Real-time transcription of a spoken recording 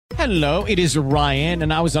Hello, it is Ryan,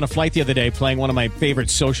 and I was on a flight the other day playing one of my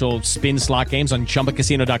favorite social spin slot games on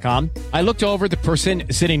ChumbaCasino.com. I looked over at the person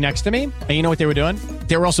sitting next to me, and you know what they were doing?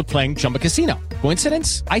 They were also playing Chumba Casino.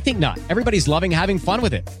 Coincidence? I think not. Everybody's loving having fun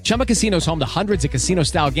with it. Chumba Casino is home to hundreds of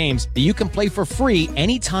casino-style games that you can play for free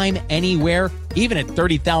anytime, anywhere, even at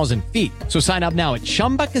 30,000 feet. So sign up now at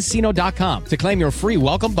ChumbaCasino.com to claim your free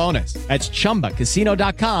welcome bonus. That's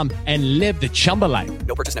ChumbaCasino.com and live the Chumba life.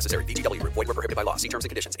 No purchase necessary. VGW. Void where prohibited by law. See terms and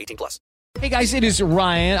conditions. 18+. Hey guys, it is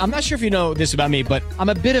Ryan. I'm not sure if you know this about me, but I'm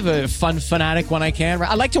a bit of a fun fanatic when I can.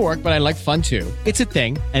 I like to work, but I like fun too. It's a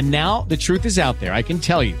thing. And now the truth is out there. I can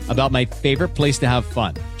tell you about my favorite place to have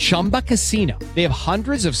fun. Chumba Casino. They have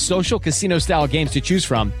hundreds of social casino style games to choose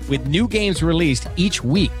from with new games released each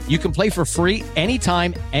week. You can play for free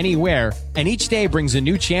anytime, anywhere. And each day brings a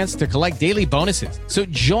new chance to collect daily bonuses. So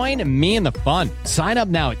join me in the fun. Sign up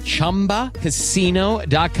now at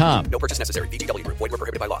ChumbaCasino.com. No purchase necessary. VGW. Void where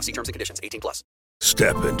prohibited by law. See terms and conditions. 18+.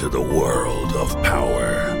 Step into the world of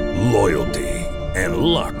power, loyalty, and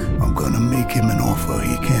luck. I'm gonna make him an offer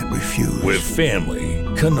he can't refuse. With family,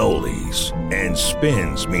 cannolis, and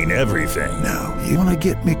spins mean everything. Now, you wanna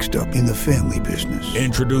get mixed up in the family business.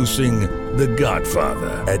 Introducing The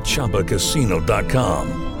Godfather at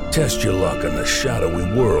ChumbaCasino.com. Test your luck in the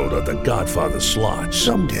shadowy world of The Godfather slot.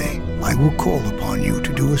 Someday, I will call upon you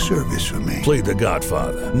to do a service for me. Play The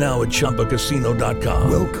Godfather now at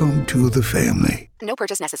ChumbaCasino.com. Welcome to the family. No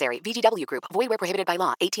purchase necessary. VGW Group. Void where prohibited by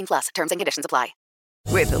law. 18+. Terms and conditions apply.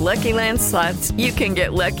 With the Lucky Land Slots, you can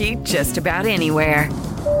get lucky just about anywhere.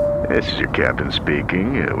 This is your captain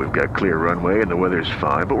speaking. We've got clear runway and the weather's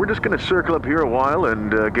fine, but we're just going to circle up here a while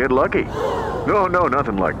and get lucky. No,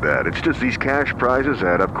 nothing like that. It's just these cash prizes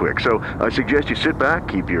add up quick. So I suggest you sit back,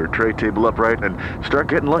 keep your tray table upright, and start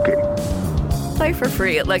getting lucky. Play for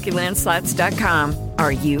free at LuckyLandSlots.com.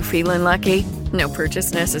 Are you feeling lucky? No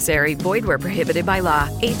purchase necessary. Void where prohibited by law.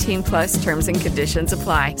 18+ terms and conditions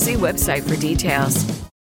apply. See website for details.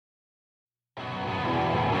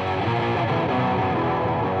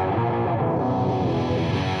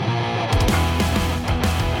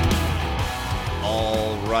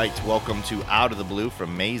 All right, welcome to Out of the Blue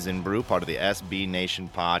from Maize n Brew, part of the SB Nation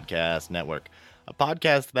Podcast Network. A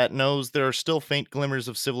podcast that knows there are still faint glimmers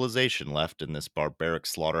of civilization left in this barbaric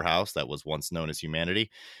slaughterhouse that was once known as humanity.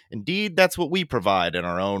 Indeed, that's what we provide in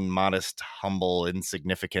our own modest, humble,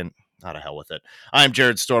 insignificant... to hell with it. I'm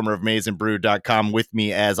Jared Stormer of MaizenBrew.com. With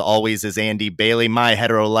me, as always, is Andy Bailey, my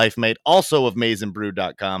hetero life mate, also of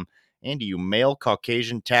MaizenBrew.com. Andy, you male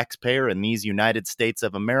Caucasian taxpayer in these United States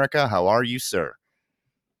of America, how are you, sir?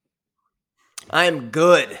 I am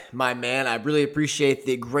good, my man. I really appreciate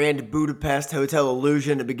the Grand Budapest Hotel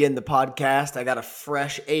illusion to begin the podcast. I got a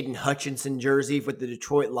fresh Aiden Hutchinson jersey with the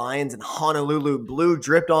Detroit Lions and Honolulu blue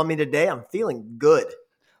dripped on me today. I'm feeling good.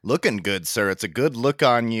 Looking good, sir. It's a good look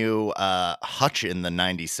on you. Hutch in the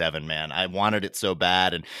 97, man. I wanted it so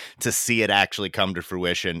bad, and to see it actually come to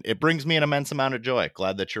fruition, it brings me an immense amount of joy.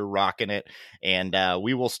 Glad that you're rocking it, and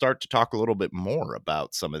we will start to talk a little bit more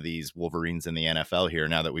about some of these Wolverines in the NFL here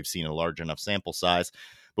now that we've seen a large enough sample size.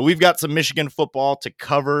 But we've got some Michigan football to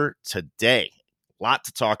cover today. A lot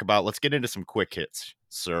to talk about. Let's get into some quick hits,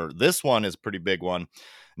 sir. This one is a pretty big one.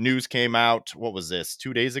 News came out, what was this,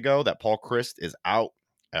 2 days ago, that Paul Chryst is out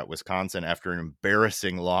at Wisconsin after an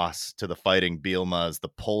embarrassing loss to the Fighting Bielmas, the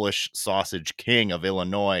Polish sausage king of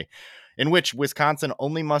Illinois, in which Wisconsin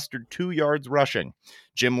only mustered 2 yards rushing.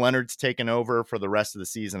 Jim Leonard's taken over for the rest of the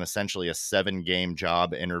season, essentially a 7-game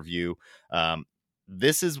job interview.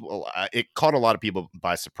 It caught a lot of people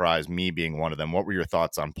by surprise, me being one of them. What were your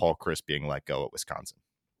thoughts on Paul Chryst being let go at Wisconsin?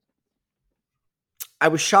 I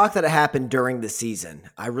was shocked that it happened during the season.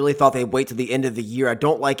 I really thought they'd wait till the end of the year. I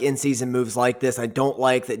don't like in-season moves like this. I don't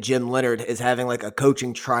like that Jim Leonard is having like a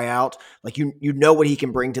coaching tryout. Like you know what he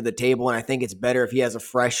can bring to the table, and I think it's better if he has a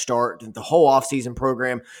fresh start than the whole offseason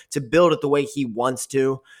program to build it the way he wants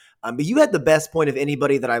to. But you had the best point of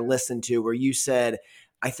anybody that I listened to where you said,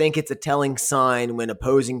 I think it's a telling sign when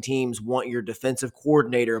opposing teams want your defensive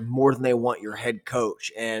coordinator more than they want your head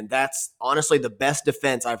coach. And that's honestly the best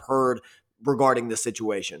defense I've heard regarding this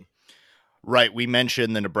situation. Right. We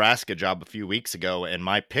mentioned the Nebraska job a few weeks ago, and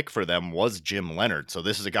my pick for them was Jim Leonard. So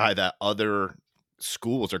this is a guy that other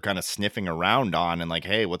schools are kind of sniffing around on and like,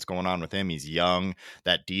 hey, what's going on with him? He's young.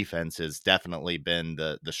 That defense has definitely been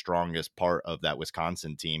the strongest part of that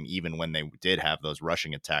Wisconsin team, even when they did have those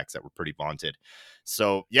rushing attacks that were pretty vaunted.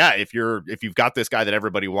 So yeah, if you've got this guy that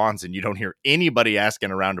everybody wants and you don't hear anybody asking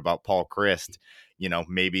around about Paul Chryst,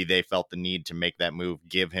 maybe they felt the need to make that move,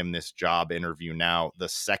 give him this job interview now.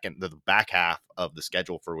 The back half of the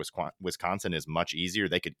schedule for Wisconsin is much easier.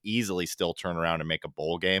 They could easily still turn around and make a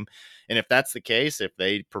bowl game. And if that's the case, if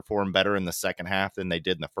they perform better in the second half than they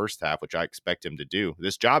did in the first half, which I expect him to do,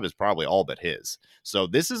 this job is probably all but his. So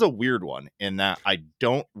this is a weird one in that I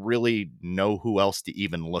don't really know who else to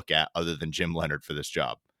even look at other than Jim Leonhard for this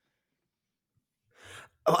job.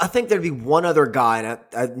 I think there'd be one other guy, and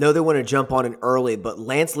I know they want to jump on it early, but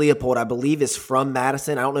Lance Leopold, I believe, is from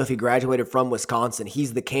Madison. I don't know if he graduated from Wisconsin.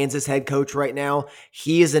 He's the Kansas head coach right now.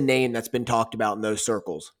 He is a name that's been talked about in those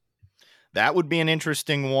circles. That would be an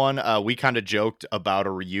interesting one. We kind of joked about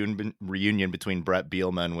a reunion between Brett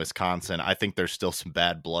Bielema and Wisconsin. I think there's still some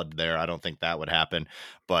bad blood there. I don't think that would happen.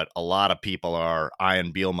 But a lot of people are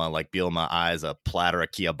eyeing Bielema like Bielema eyes a platter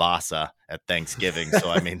of kielbasa at Thanksgiving. So,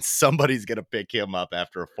 I mean, somebody's going to pick him up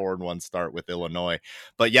after a 4-1 start with Illinois.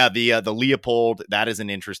 But yeah, the Leopold, that is an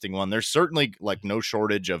interesting one. There's certainly like no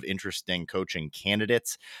shortage of interesting coaching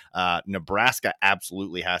candidates. Nebraska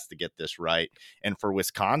absolutely has to get this right. And for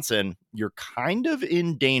Wisconsin, you're kind of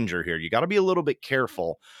in danger here. You got to be a little bit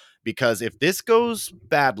careful, because if this goes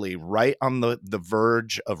badly right on the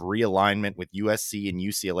verge of realignment with USC and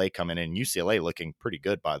UCLA coming in, UCLA looking pretty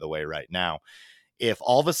good, by the way, right now. If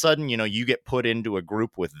all of a sudden, you get put into a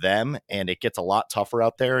group with them and it gets a lot tougher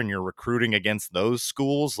out there and you're recruiting against those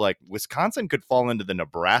schools, like Wisconsin could fall into the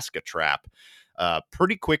Nebraska trap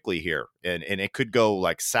pretty quickly here. And it could go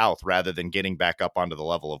like south rather than getting back up onto the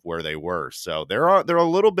level of where they were. So they're a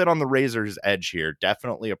little bit on the razor's edge here.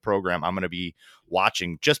 Definitely a program I'm going to be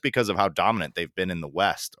watching just because of how dominant they've been in the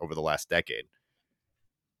West over the last decade.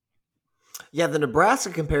 Yeah, the Nebraska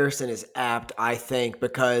comparison is apt, I think,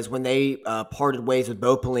 because when they parted ways with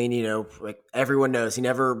Bo Pelini, like everyone knows, he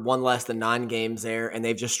never won less than 9 games there, and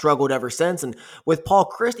they've just struggled ever since. And with Paul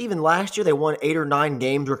Chryst, even last year, they won 8 or 9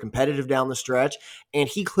 games, were competitive down the stretch, and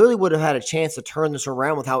he clearly would have had a chance to turn this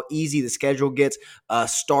around with how easy the schedule gets.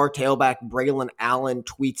 Star tailback Braylon Allen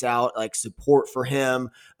tweets out like support for him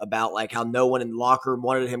about like how no one in the locker room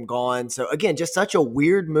wanted him gone. So again, just such a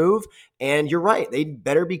weird move. And you're right, they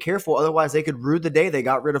better be careful, otherwise they could rue the day they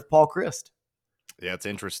got rid of Paul Chryst. Yeah, it's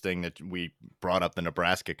interesting that we brought up the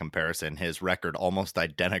Nebraska comparison. His record almost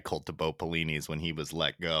identical to Bo Pelini's when he was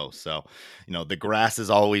let go. So, the grass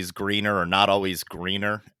is always greener, or not always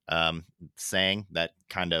greener, saying that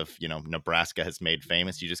kind of, Nebraska has made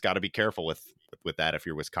famous. You just got to be careful with that if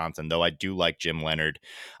you're Wisconsin. Though I do like Jim Leonhard.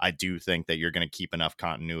 I do think that you're going to keep enough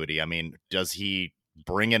continuity. I mean, does he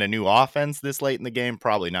bring in a new offense this late in the game?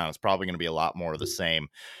 Probably not. It's probably going to be a lot more of the same.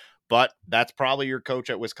 But that's probably your coach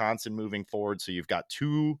at Wisconsin moving forward. So you've got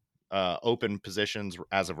 2 open positions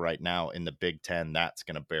as of right now in the Big Ten. That's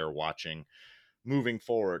going to bear watching moving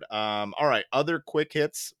forward. All right, other quick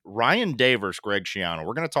hits. Ryan Day versus Greg Schiano.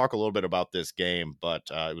 We're going to talk a little bit about this game, but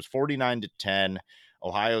it was 49-10.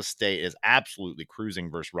 Ohio State is absolutely cruising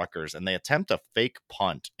versus Rutgers, and they attempt a fake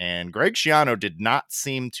punt. And Greg Schiano did not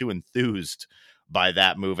seem too enthused by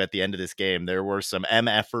that move at the end of this game. There were some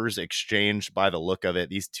MFers exchanged by the look of it.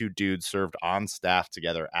 These 2 dudes served on staff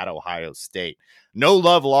together at Ohio State. No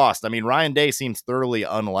love lost. I mean, Ryan Day seems thoroughly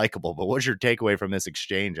unlikable, but what's your takeaway from this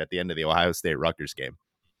exchange at the end of the Ohio State Rutgers game?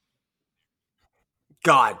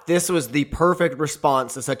 God, this was the perfect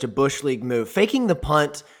response to such a Bush League move. Faking the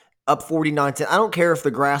punt up 49-10. I don't care if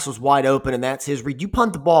the grass was wide open and that's his read. You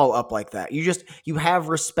punt the ball up like that. You have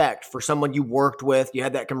respect for someone you worked with, you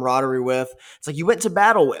had that camaraderie with. It's like you went to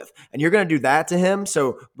battle with, and you're going to do that to him.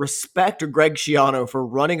 So respect to Greg Schiano for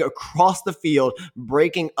running across the field,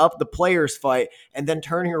 breaking up the players' fight, and then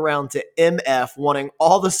turning around to MF wanting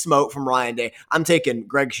all the smoke from Ryan Day. I'm taking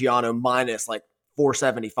Greg Schiano minus like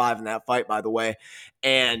 475 in that fight, by the way.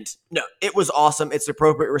 And no, it was awesome. It's the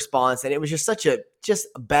appropriate response. And it was just such a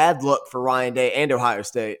bad look for Ryan Day and Ohio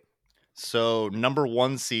State. So number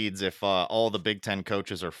 1 seeds, if all the Big Ten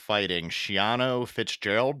coaches are fighting, Schiano,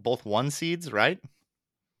 Fitzgerald, both 1 seeds, right?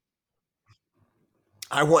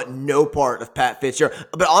 I want no part of Pat Fitzgerald.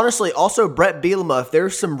 But honestly, also Brett Bielema, if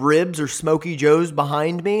there's some ribs or Smokey Joes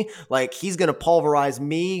behind me, like he's going to pulverize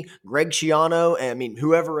me, Greg Schiano, and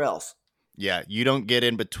whoever else. Yeah, you don't get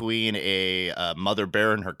in between a mother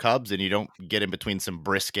bear and her cubs, and you don't get in between some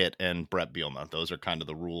brisket and Brett Bielema. Those are kind of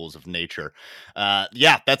the rules of nature.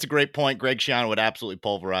 Yeah, that's a great point. Greg Schiano would absolutely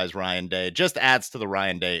pulverize Ryan Day. It just adds to the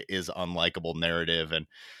Ryan Day is unlikable narrative, and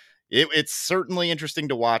it's certainly interesting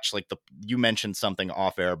to watch. Like you mentioned something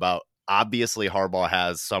off air about, obviously Harbaugh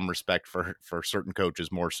has some respect for certain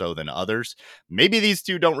coaches more so than others. Maybe these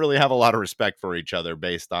 2 don't really have a lot of respect for each other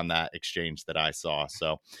based on that exchange that I saw.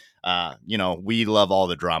 So, we love all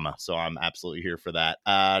the drama. So I'm absolutely here for that.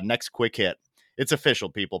 Next quick hit. it's official,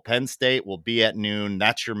 people. Penn State will be at noon.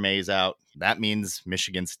 That's your maze out. That means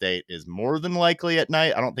Michigan State is more than likely at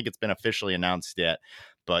night. I don't think it's been officially announced yet,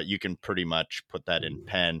 but you can pretty much put that in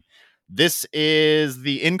pen. This is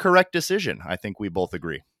the incorrect decision. I think we both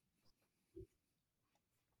agree.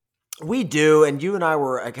 We do, and you and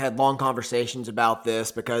I had long conversations about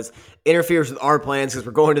this because it interferes with our plans because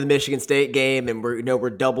we're going to the Michigan State game and we're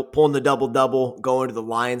pulling the double, going to the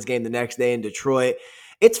Lions game the next day in Detroit.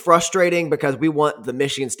 It's frustrating because we want the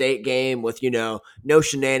Michigan State game with, no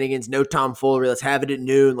shenanigans, no tomfoolery. Let's have it at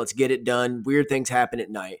noon. Let's get it done. Weird things happen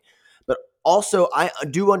at night. But also, I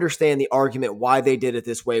do understand the argument why they did it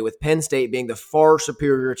this way, with Penn State being the far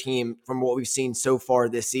superior team from what we've seen so far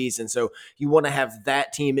this season. So you want to have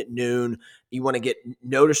that team at noon. You want to get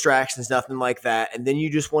no distractions, nothing like that. And then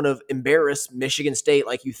you just want to embarrass Michigan State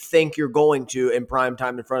like you think you're going to in prime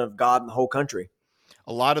time in front of God and the whole country.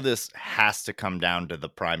 A lot of this has to come down to the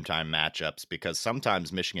primetime matchups because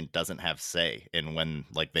sometimes Michigan doesn't have say in when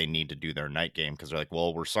they need to do their night game because they're like,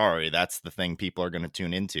 well, we're sorry. That's the thing people are going to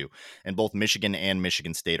tune into. And both Michigan and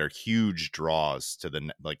Michigan State are huge draws to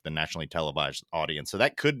the nationally televised audience. So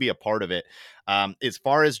that could be a part of it. As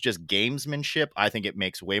far as just gamesmanship, I think it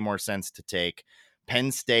makes way more sense to take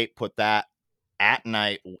Penn State, put that at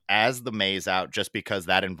night as the maze out, just because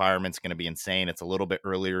that environment's going to be insane. It's a little bit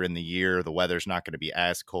earlier in the year. The weather's not going to be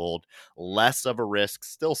as cold, less of a risk,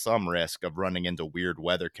 still some risk of running into weird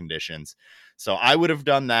weather conditions. So I would have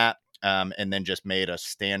done that and then just made a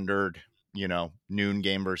standard, noon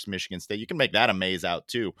game versus Michigan State. You can make that a maze out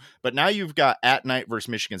too. But now you've got at night versus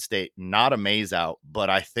Michigan State, not a maze out, but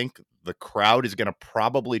I think the crowd is going to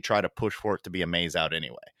probably try to push for it to be a maze out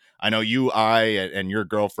anyway. I know you, and your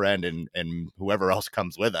girlfriend and whoever else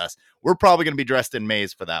comes with us, we're probably going to be dressed in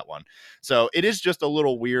maize for that one. So it is just a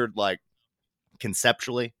little weird,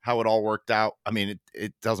 conceptually how it all worked out. I mean,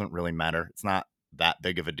 it doesn't really matter. It's not that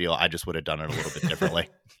big of a deal. I just would have done it a little bit differently.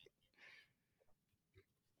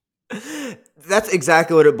 That's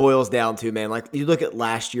exactly what it boils down to, man. You look at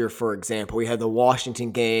last year, for example, we had the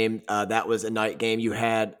Washington game. That was a night game. You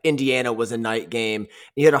had Indiana was a night game.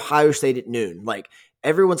 You had Ohio State at noon.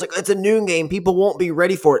 Everyone's like, it's a noon game. People won't be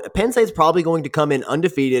ready for it. Penn State's probably going to come in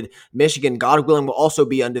undefeated. Michigan, God willing, will also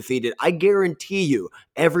be undefeated. I guarantee you,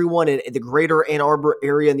 everyone in the greater Ann Arbor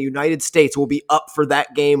area in the United States will be up for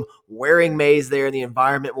that game, wearing maize there. The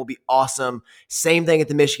environment will be awesome. Same thing at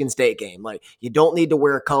the Michigan State game. You don't need to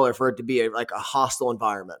wear a color for it to be a hostile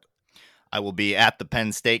environment. I will be at the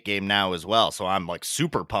Penn State game now as well. So I'm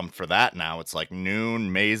super pumped for that now. It's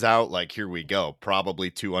noon, maze out. Here we go. Probably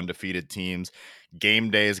two undefeated teams. Game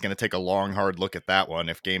day is going to take a long, hard look at that one.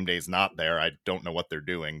 If game day is not there, I don't know what they're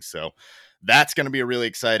doing. So that's going to be a really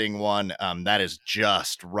exciting one. That is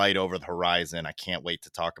just right over the horizon. I can't wait to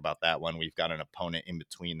talk about that one. We've got an opponent in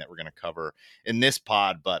between that we're going to cover in this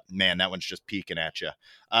pod, but man, that one's just peeking at you.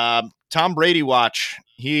 Tom Brady watch.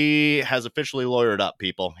 He has officially lawyered up,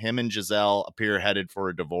 people. Him and Gisele appear headed for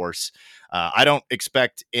a divorce. I don't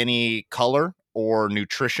expect any color or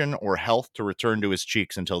nutrition or health to return to his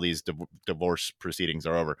cheeks until these divorce proceedings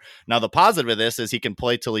are over. Now, the positive of this is he can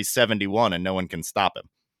play till he's 71 and no one can stop him.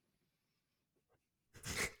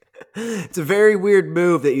 It's a very weird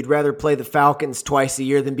move that you'd rather play the Falcons twice a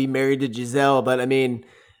year than be married to Gisele. But I mean,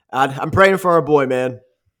 I'm praying for our boy, man.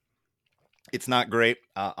 It's not great.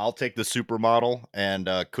 I'll take the supermodel and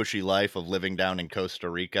cushy life of living down in Costa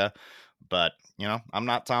Rica. But, I'm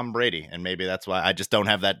not Tom Brady, and maybe that's why I just don't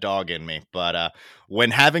have that dog in me. But when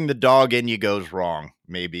having the dog in you goes wrong,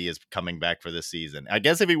 maybe is coming back for this season. I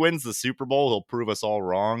guess if he wins the Super Bowl, he'll prove us all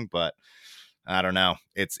wrong, but I don't know.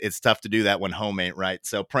 It's tough to do that when home ain't right.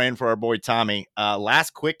 So praying for our boy Tommy.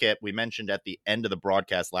 Last quick hit, we mentioned at the end of the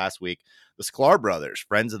broadcast last week, the Sklar brothers,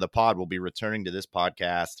 friends of the pod, will be returning to this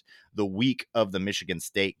podcast the week of the Michigan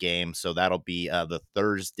State game. So that'll be the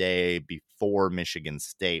Thursday before Michigan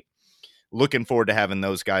State. Looking forward to having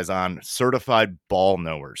those guys on. Certified ball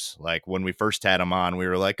knowers. When we first had them on, we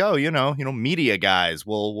were like, oh, media guys.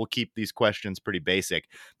 We'll keep these questions pretty basic.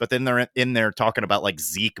 But then they're in there talking about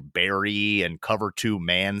Zeke Berry and cover 2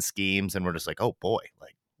 man schemes. And we're just like, oh boy,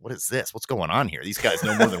 what is this? What's going on here? These guys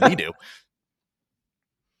know more than we do.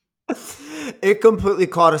 It completely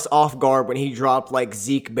caught us off guard when he dropped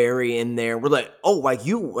Zeke Berry in there. We're like, oh,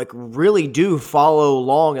 you really do follow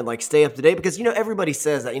along and stay up to date, because everybody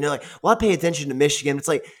says that, well, I pay attention to Michigan. It's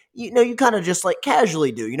you kind of just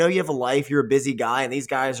casually do. You have a life, you're a busy guy, and these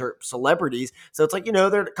guys are celebrities. So it's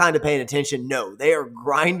they're kind of paying attention. No, they are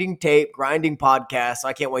grinding tape, grinding podcasts. So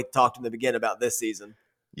I can't wait to talk to them again about this season.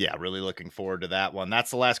 Yeah, really looking forward to that one.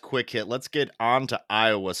 That's the last quick hit. Let's get on to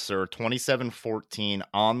Iowa, sir. 27-14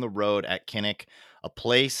 on the road at Kinnick, a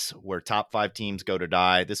place where top 5 teams go to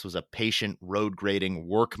die. This was a patient, road grading,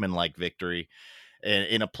 workman-like victory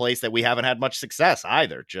in a place that we haven't had much success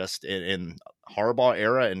either, just in Harbaugh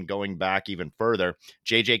era and going back even further.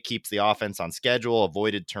 JJ keeps the offense on schedule,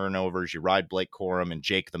 avoided turnovers. You ride Blake Corum and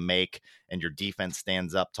Jake the Make, and your defense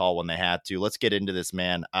stands up tall when they had to. Let's get into this,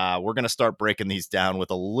 man. We're going to start breaking these down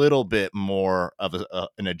with a little bit more of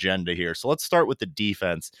an agenda here. So let's start with the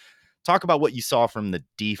defense. Talk about what you saw from the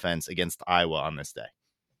defense against Iowa on this day.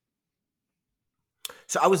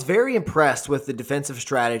 So I was very impressed with the defensive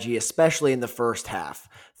strategy, especially in the first half.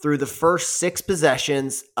 Through the first 6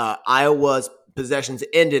 possessions, Iowa's possessions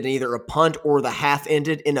ended in either a punt or the half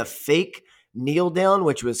ended in a fake kneel down,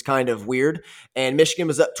 which was kind of weird. And Michigan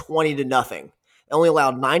was up 20-0. They only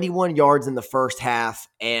allowed 91 yards in the first half.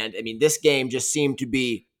 And I mean, this game just seemed to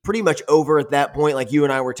be pretty much over at that point. Like you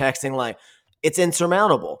and I were texting, like, it's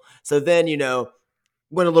insurmountable. So then,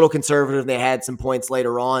 went a little conservative. They had some points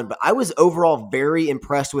later on, but I was overall very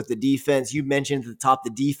impressed with the defense. You mentioned at the top, the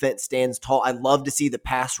defense stands tall. I love to see the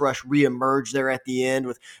pass rush reemerge there at the end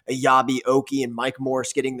with Ayabi Oki and Mike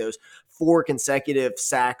Morris getting those 4 consecutive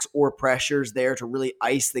sacks or pressures there to really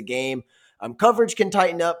ice the game. Coverage can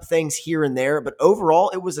tighten up things here and there, but overall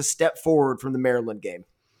it was a step forward from the Maryland game.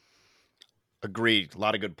 Agreed. A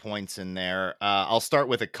lot of good points in there. I'll start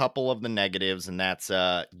with a couple of the negatives, and that's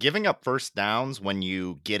giving up first downs when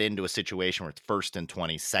you get into a situation where it's 1st and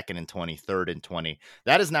 20, 2nd and 20, 3rd and 20.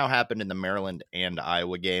 That has now happened in the Maryland and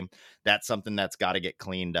Iowa game. That's something that's got to get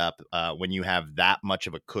cleaned up when you have that much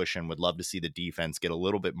of a cushion. Would love to see the defense get a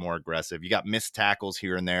little bit more aggressive. You got missed tackles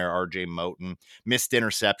here and there. RJ Moten, missed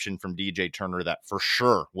interception from DJ Turner that for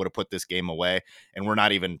sure would have put this game away. And we're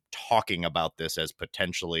not even talking about this as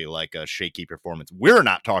potentially like a shaky performance. We're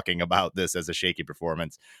not talking about this as a shaky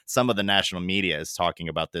performance. Some of the national media is talking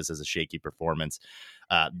about this as a shaky performance.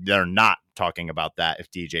 They're not talking about that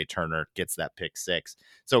if DJ Turner gets that pick 6.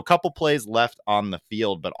 So a couple plays left on the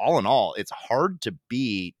field, but all in all, it's hard to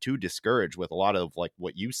be too discouraged with a lot of like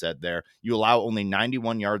what you said there. You allow only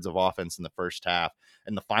 91 yards of offense in the first half,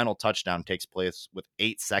 and the final touchdown takes place with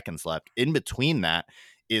 8 seconds left. In between that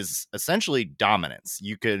is essentially dominance.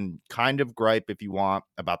 You can kind of gripe if you want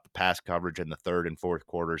about the pass coverage in the 3rd and 4th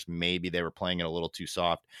quarters. Maybe they were playing it a little too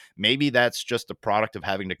soft. Maybe that's just a product of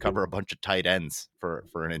having to cover a bunch of tight ends for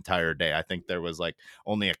an entire day. I think there was like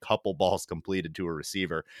only a couple balls completed to a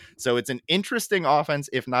receiver. So it's an interesting offense,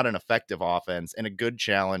 if not an effective offense, and a good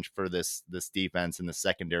challenge for this defense and the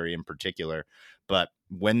secondary in particular. But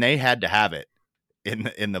when they had to have it,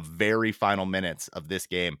 in the very final minutes of this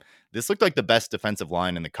game, this looked like the best defensive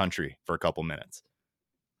line in the country for a couple minutes.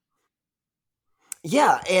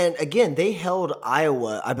 Yeah, and again, they held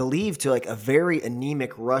Iowa, I believe, to like a very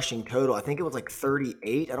anemic rushing total. I think it was like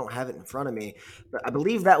 38. I don't have it in front of me, but I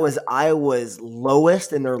believe that was Iowa's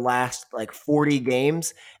lowest in their last like 40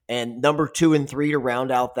 games. And number 2 and 3 to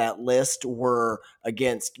round out that list were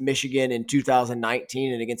against Michigan in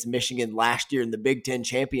 2019 and against Michigan last year in the Big Ten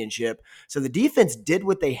championship. So the defense did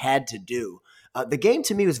what they had to do. The game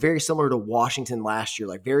to me was very similar to Washington last year,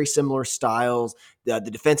 like very similar styles. The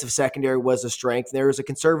defensive secondary was a strength. There was a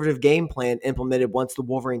conservative game plan implemented once the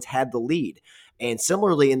Wolverines had the lead. And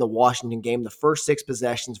similarly in the Washington game, the first 6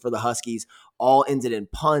 possessions for the Huskies all ended in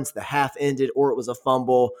punts. The half ended or it was a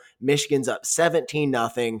fumble. Michigan's up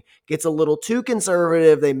 17-0, gets a little too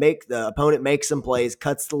conservative. The opponent makes some plays,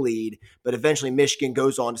 cuts the lead, but eventually Michigan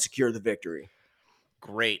goes on to secure the victory.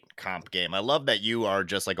 Great comp game. I love that you are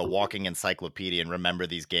just like a walking encyclopedia and remember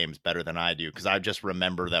these games better than I do, because I just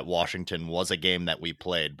remember that Washington was a game that we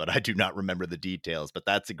played, but I do not remember the details. But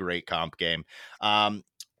that's a great comp game.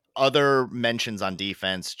 Other mentions on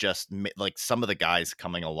defense, just like some of the guys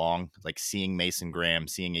coming along, like seeing Mason Graham,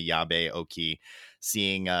 seeing Ayabe Oki,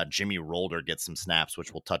 seeing Jimmy Rolder get some snaps,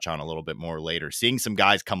 which we'll touch on a little bit more later. Seeing some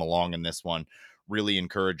guys come along in this one, really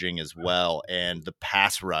encouraging as well. And the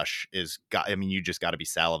pass rush you just got to be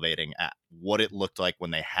salivating at what it looked like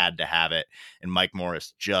when they had to have it, and Mike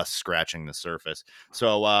Morris just scratching the surface.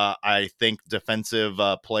 So I think defensive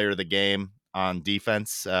player of the game on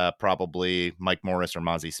defense, probably Mike Morris or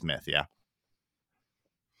Mazi Smith.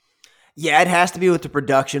 Yeah, it has to be with the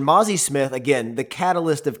production. Mazi Smith, again, the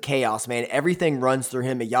catalyst of chaos, man. Everything runs through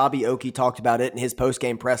him. Ayabi Oki talked about it in his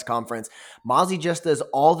post-game press conference. Mazi just does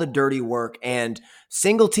all the dirty work, and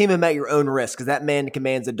single team him at your own risk, because that man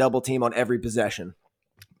commands a double team on every possession.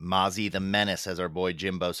 Mazi the Menace, as our boy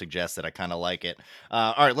Jimbo suggested. I kind of like it.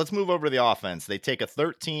 All right, let's move over to the offense. They take a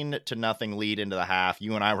 13-0 lead into the half.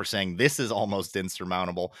 You and I were saying this is almost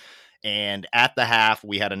insurmountable. And at the half,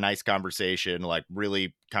 we had a nice conversation, like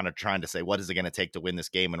really kind of trying to say, what is it going to take to win this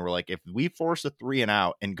game? And we're like, if we force a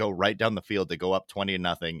 3-and-out and go right down the field to go up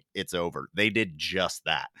 20-0, it's over. They did just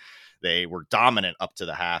that. They were dominant up to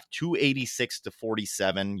the half, 286 to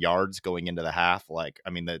 47 yards going into the half. Like, I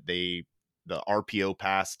mean, the RPO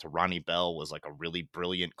pass to Ronnie Bell was like a really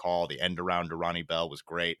brilliant call. The end around to Ronnie Bell was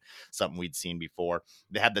great, something we'd seen before.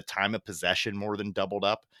 They had the time of possession more than doubled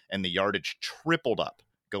up, and the yardage tripled up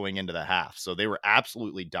going into the half. So they were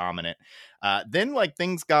absolutely dominant. Then like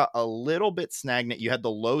things got a little bit stagnant. You had the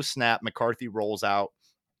low snap. McCarthy rolls out,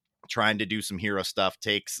 trying to do some hero stuff,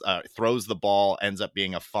 throws the ball, ends up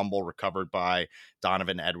being a fumble recovered by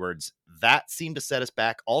Donovan Edwards. That seemed to set us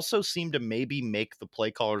back. Also seemed to maybe make the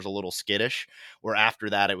play callers a little skittish, where after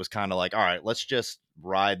that, it was kind of like, all right, let's just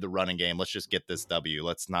ride the running game. Let's just get this W.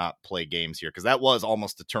 Let's not play games here. Cause that was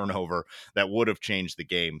almost a turnover that would have changed the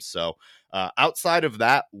game. So outside of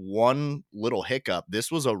that one little hiccup,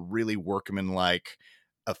 this was a really workmanlike,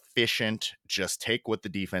 efficient, just take what the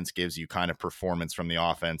defense gives you kind of performance from the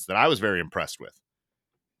offense that I was very impressed with.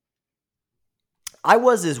 I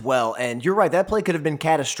was as well. And you're right. That play could have been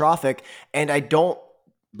catastrophic. And I don't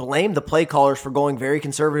blame the play callers for going very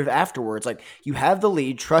conservative afterwards. Like, you have the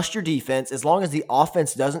lead, trust your defense. As long as the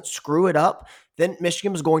offense doesn't screw it up, then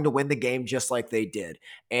Michigan was going to win the game just like they did.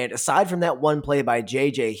 And aside from that one play by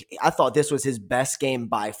JJ, I thought this was his best game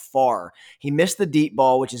by far. He missed the deep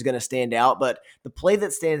ball, which is going to stand out, but the play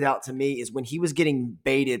that stands out to me is when he was getting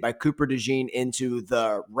baited by Cooper DeJean into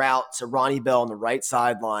the route to Ronnie Bell on the right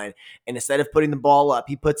sideline, and instead of putting the ball up,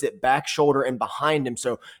 he puts it back shoulder and behind him,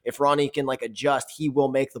 so if Ronnie can adjust, he will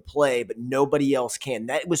make the play, but nobody else can.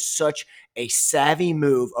 That was such a savvy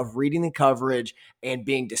move of reading the coverage and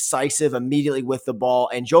being decisive immediately with the ball.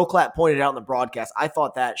 And Joe Klatt pointed out in the broadcast, I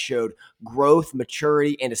thought that showed growth,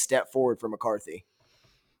 maturity, and a step forward for McCarthy.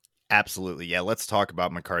 Absolutely. Yeah, let's talk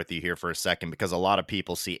about McCarthy here for a second, because a lot of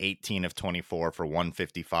people see 18 of 24 for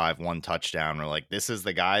 155, one touchdown. We're like, this is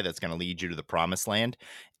the guy that's going to lead you to the promised land.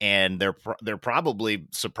 And they're probably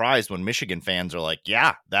surprised when Michigan fans are like,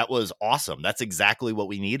 yeah, that was awesome. That's exactly what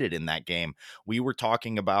we needed in that game. We were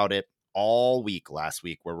talking about it all week last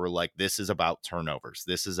week, where we're like, this is about turnovers.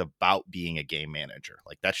 This is about being a game manager.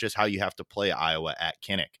 Like, that's just how you have to play Iowa at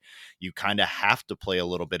Kinnick. You kind of have to play a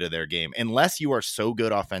little bit of their game. Unless you are so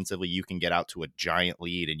good offensively, you can get out to a giant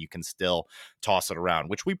lead and you can still toss it around,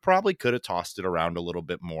 which we probably could have tossed it around a little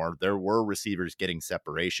bit more. There were receivers getting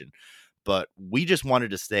separation, but we just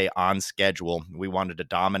wanted to stay on schedule. We wanted to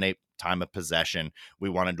dominate time of possession. We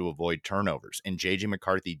wanted to avoid turnovers. And JJ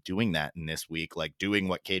McCarthy doing that in this week, like doing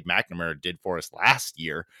what Cade McNamara did for us last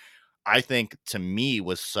year, I think to me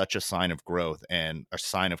was such a sign of growth and a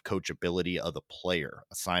sign of coachability of the player,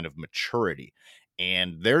 a sign of maturity.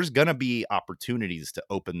 And there's going to be opportunities to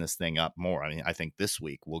open this thing up more. I mean, I think this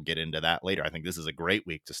week, we'll get into that later. I think this is a great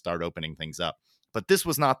week to start opening things up. But this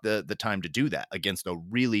was not the time to do that against a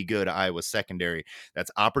really good Iowa secondary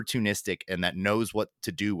that's opportunistic and that knows what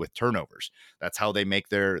to do with turnovers. That's how they make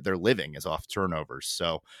their living, is off turnovers.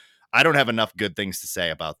 So I don't have enough good things to say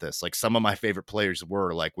about this. Like, some of my favorite players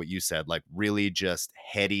were, like what you said, like really just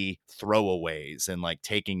heady throwaways and like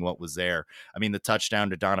taking what was there. I mean, the touchdown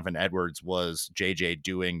to Donovan Edwards was JJ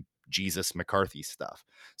doing Jesus McCarthy stuff.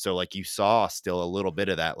 So like you saw still a little bit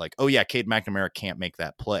of that, like, oh yeah, Cade McNamara can't make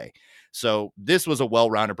that play. So this was a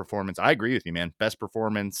well-rounded performance. I agree with you, man. Best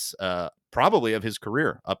performance probably of his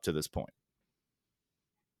career up to this point.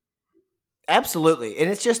 Absolutely. And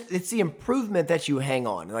it's the improvement that you hang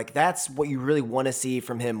on. Like, that's what you really want to see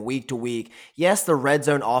from him week to week. Yes, the red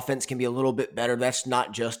zone offense can be a little bit better. That's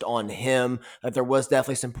not just on him. There was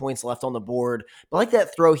definitely some points left on the board. But like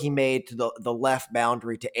that throw he made to the left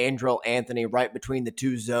boundary to Andrel Anthony right between the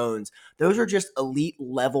two zones, those are just elite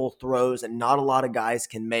level throws and not a lot of guys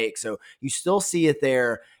can make. So you still see it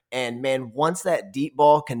there. And man, once that deep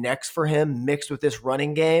ball connects for him mixed with this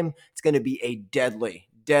running game, it's going to be a deadly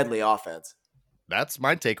offense. That's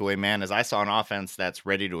my takeaway, man, is I saw an offense that's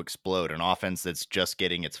ready to explode, an offense that's just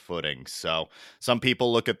getting its footing. So some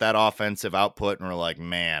people look at that offensive output and are like,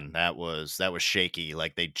 man, that was shaky.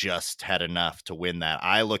 Like, they just had enough to win that.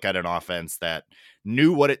 I look at an offense that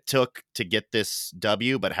knew what it took to get this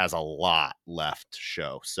W, but has a lot left to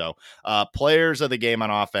show. So players of the game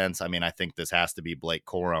on offense, I mean, I think this has to be Blake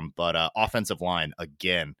Corum, but offensive line,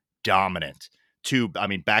 again, dominant.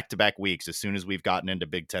 Back-to-back weeks, as soon as we've gotten into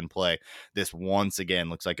Big Ten play, this once again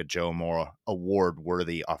looks like a Joe Moore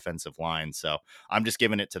award-worthy offensive line. So I'm just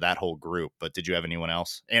giving it to that whole group. But did you have anyone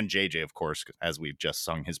else? And JJ, of course, as we've just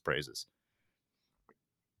sung his praises.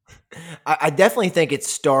 I definitely think it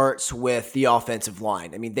starts with the offensive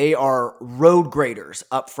line. I mean, they are road graders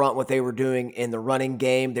up front, what they were doing in the running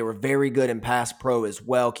game. They were very good in pass pro as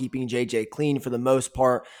well, keeping JJ clean for the most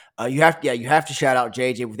part. You have to shout out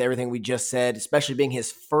JJ with everything we just said, especially being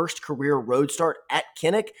his first career road start at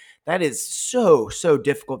Kinnick. That is so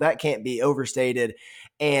difficult. That can't be overstated.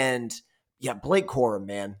 And yeah, Blake Corum,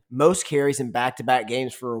 man. Most carries in back-to-back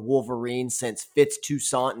games for Wolverines since Fitz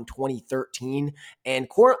Toussaint in 2013. And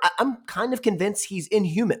Corum, I'm kind of convinced he's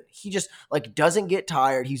inhuman. He just doesn't get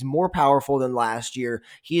tired. He's more powerful than last year.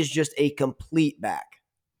 He is just a complete back.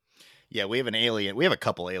 Yeah, we have an alien. We have a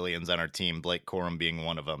couple aliens on our team, Blake Corum being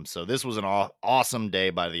one of them. So this was an awesome day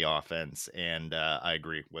by the offense, and I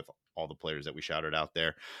agree with all the players that we shouted out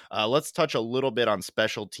there. Let's touch a little bit on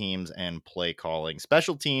special teams and play calling.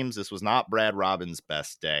 Special teams, this was not Brad Robbins'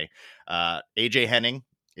 best day. AJ Henning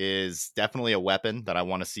is definitely a weapon that I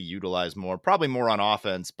want to see utilized more, probably more on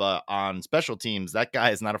offense, but on special teams, that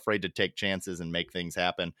guy is not afraid to take chances and make things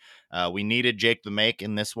happen. We needed Jake the Make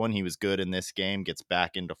in this one. He was good in this game, gets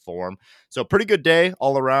back into form. So pretty good day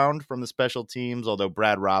all around from the special teams, although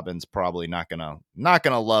Brad Robbins probably not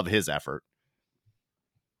gonna love his effort.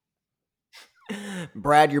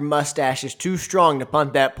 Brad, your mustache is too strong to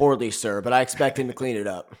punt that poorly, sir, but I expect him to clean it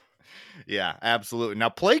up. Yeah, absolutely. Now,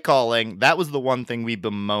 play calling, that was the one thing we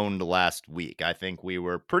bemoaned last week. I think we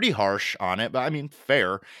were pretty harsh on it, but I mean,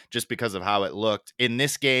 fair, just because of how it looked. In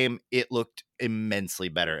this game, it looked immensely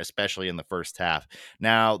better, especially in the first half.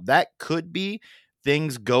 Now, that could be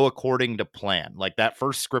things go according to plan. Like that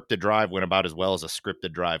first scripted drive went about as well as a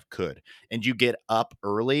scripted drive could. And you get up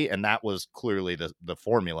early, and that was clearly the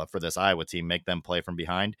formula for this Iowa team, make them play from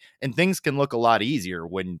behind. And things can look a lot easier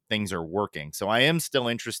when things are working. So I am still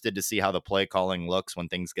interested to see how the play calling looks when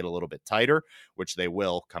things get a little bit tighter, which they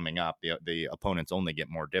will coming up. The opponents only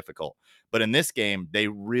get more difficult. But in this game, they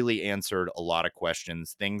really answered a lot of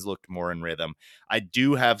questions. Things looked more in rhythm. I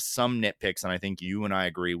do have some nitpicks, and I think you and I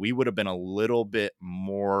agree. We would have been a little bit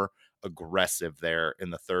more aggressive there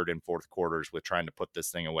in the third and fourth quarters with trying to put this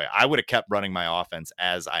thing away. I would have kept running my offense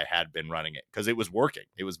as I had been running it because it was working.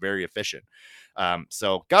 It was very efficient.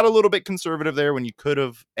 So got a little bit conservative there when you could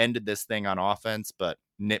have ended this thing on offense, but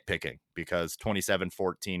nitpicking because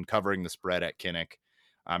 27-14 covering the spread at Kinnick.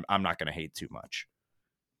 I'm not going to hate too much.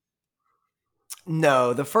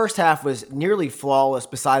 No, the first half was nearly flawless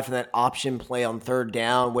beside from that option play on third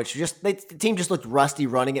down, which the team just looked rusty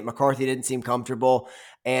running it. McCarthy didn't seem comfortable.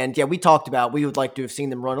 And yeah, we talked about we would like to have seen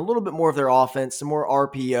them run a little bit more of their offense, some more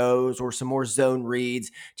RPOs or some more zone reads,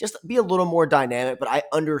 just be a little more dynamic. But I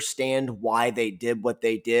understand why they did what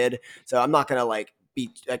they did. So I'm not going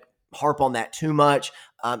to harp on that too much.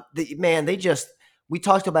 We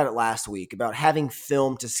talked about it last week about having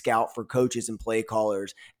film to scout for coaches and play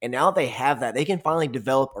callers. And now that they have that, they can finally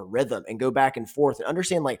develop a rhythm and go back and forth and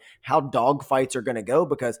understand how dogfights are going to go,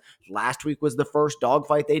 because last week was the first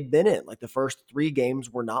dogfight they'd been in. The first 3 games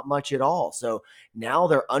were not much at all. So now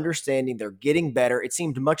they're understanding, they're getting better. It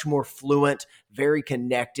seemed much more fluent, very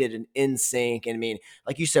connected and in sync. And I mean,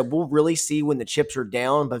 like you said, we'll really see when the chips are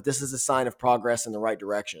down, but this is a sign of progress in the right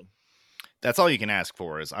direction. That's all you can ask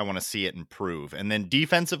for is I want to see it improve. And then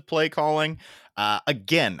defensive play calling,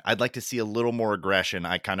 again, I'd like to see a little more aggression.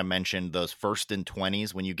 I kind of mentioned those 1st and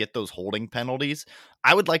 20s. When you get those holding penalties,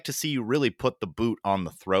 I would like to see you really put the boot on the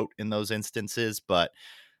throat in those instances, but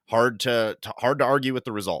hard to argue with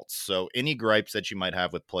the results. So any gripes that you might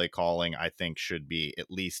have with play calling, I think should be at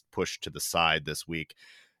least pushed to the side this week.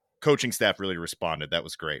 Coaching staff really responded. That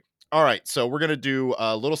was great. All right, so we're going to do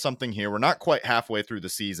a little something here. We're not quite halfway through the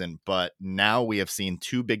season, but now we have seen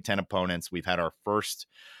 2 Big Ten opponents. We've had our first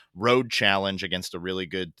road challenge against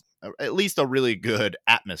at least a really good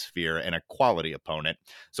atmosphere and a quality opponent.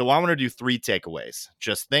 So I want to do 3 takeaways,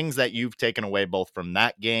 just things that you've taken away both from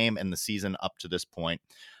that game and the season up to this point.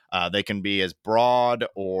 They can be as broad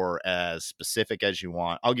or as specific as you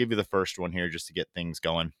want. I'll give you the first one here just to get things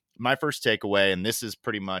going. My first takeaway, and this is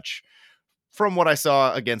pretty much from what I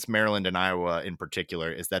saw against Maryland and Iowa in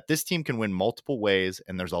particular, is that this team can win multiple ways,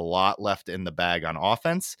 and there's a lot left in the bag on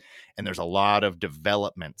offense, and there's a lot of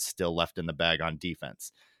development still left in the bag on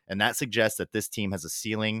defense. And that suggests that this team has a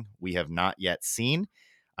ceiling we have not yet seen.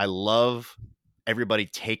 I love everybody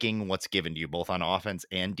taking what's given to you, both on offense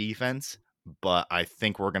and defense, but I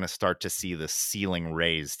think we're going to start to see the ceiling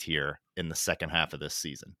raised here in the second half of this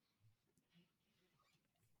season.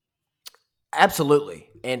 Absolutely.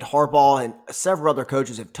 And Harbaugh and several other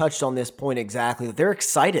coaches have touched on this point exactly, that they're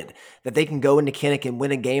excited that they can go into Kinnick and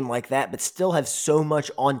win a game like that, but still have so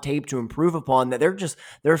much on tape to improve upon that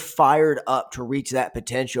they're fired up to reach that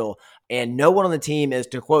potential. And no one on the team is,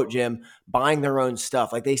 to quote Jim, buying their own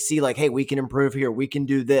stuff. Like they see like, hey, we can improve here. We can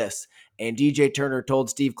do this. And DJ Turner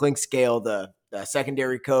told Steve Clinkscale, the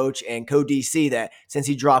secondary coach and co-DC, that since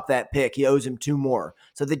he dropped that pick, he owes him 2 more.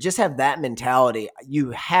 So they just have that mentality.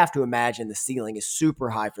 You have to imagine the ceiling is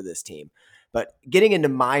super high for this team. But getting into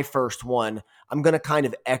my first one, I'm going to kind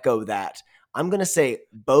of echo that. I'm going to say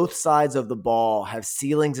both sides of the ball have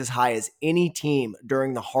ceilings as high as any team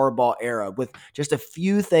during the Harbaugh era, with just a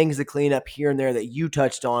few things to clean up here and there that you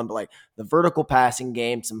touched on, but like the vertical passing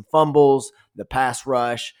game, some fumbles, the pass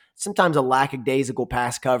rush, sometimes a lackadaisical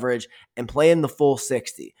pass coverage, and playing the full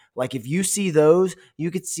 60. Like if you see those,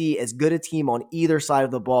 you could see as good a team on either side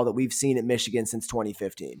of the ball that we've seen at Michigan since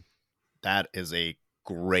 2015. That is a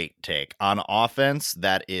great take. On offense,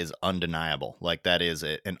 that is undeniable. Like that is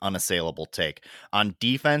an unassailable take. On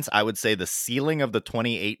defense, I would say the ceiling of the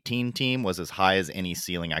 2018 team was as high as any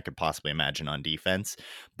ceiling I could possibly imagine on defense.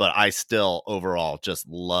 But I still overall just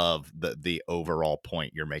love the overall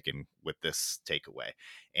point you're making with this takeaway.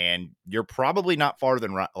 And you're probably not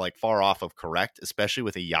far off of correct, especially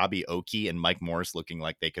with a Yabi Oki and Mike Morris looking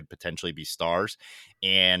like they could potentially be stars.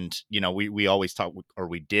 And, we always talk, or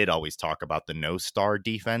we did always talk about the no star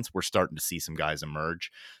defense. We're starting to see some guys emerge.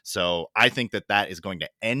 So I think that is going to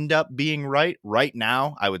end up being right. Right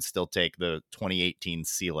now, I would still take the 2018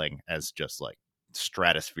 ceiling as just like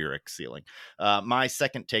stratospheric ceiling. My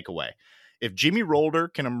second takeaway: if Jimmy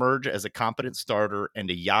Rolder can emerge as a competent starter and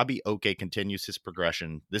a Yabi Oke continues his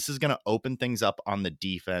progression, this is going to open things up on the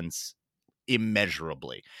defense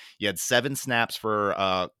immeasurably. You had 7 snaps for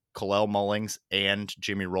Kalel Mullings and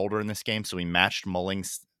Jimmy Rolder in this game, so he matched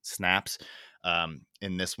Mullings' snaps.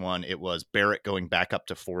 In this one, it was Barrett going back up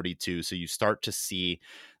to 42, so you start to see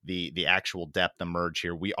the actual depth emerge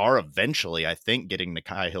here. We are eventually, I think, getting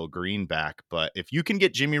Nikhai Hill-Green back, but if you can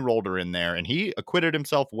get Jimmy Rolder in there, and he acquitted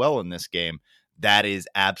himself well in this game, that is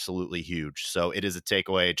absolutely huge. So it is a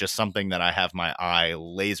takeaway, just something that I have my eye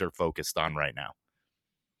laser focused on right now.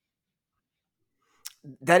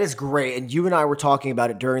 That is great. And you and I were talking about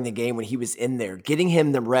it during the game when he was in there, getting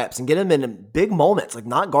him the reps and getting him in big moments, like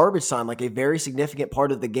not garbage time, like a very significant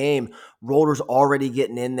part of the game. Rolder's already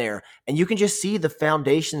getting in there. And you can just see the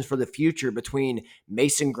foundations for the future between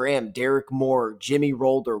Mason Graham, Derek Moore, Jimmy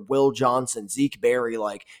Rolder, Will Johnson, Zeke Berry.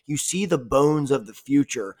 Like you see the bones of the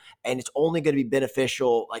future, and it's only going to be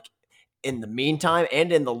beneficial, like in the meantime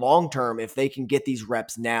and in the long term, if they can get these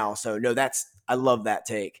reps now. So no, I love that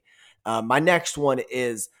take. My next one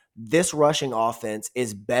is this rushing offense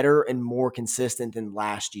is better and more consistent than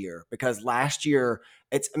last year, because last year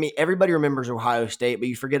everybody remembers Ohio State, but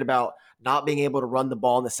you forget about not being able to run the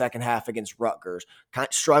ball in the second half against Rutgers,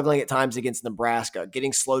 struggling at times against Nebraska,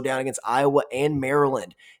 getting slowed down against Iowa and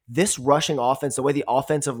Maryland. This rushing offense, the way the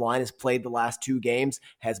offensive line has played the last 2 games,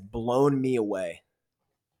 has blown me away.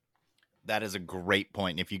 That is a great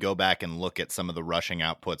point. If you go back and look at some of the rushing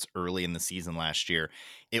outputs early in the season last year,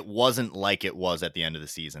 it wasn't like it was at the end of the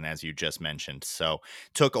season, as you just mentioned. So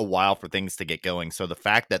it took a while for things to get going. So the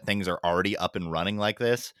fact that things are already up and running like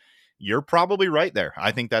this, you're probably right there.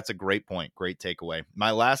 I think that's a great point. Great takeaway.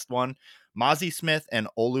 My last one, Mazi Smith and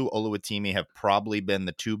Olu Oluwatimi have probably been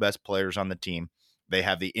the 2 best players on the team. They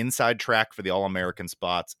have the inside track for the All-American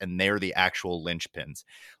spots, and they're the actual linchpins.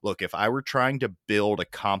 Look, if I were trying to build a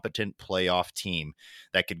competent playoff team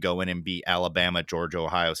that could go in and beat Alabama, Georgia,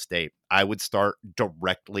 Ohio State, I would start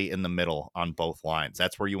directly in the middle on both lines.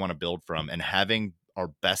 That's where you want to build from. And having our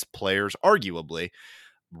best players, arguably,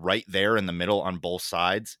 right there in the middle on both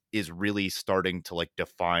sides is really starting to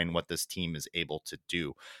define what this team is able to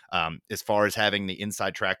do. As far as having the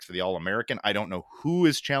inside tracks for the All-American, I don't know who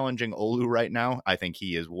is challenging Olu right now. I think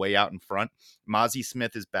he is way out in front. Mazi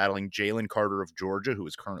Smith is battling Jalen Carter of Georgia, who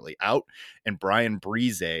is currently out, and Brian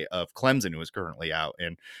Breeze of Clemson, who is currently out.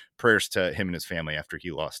 And prayers to him and his family after he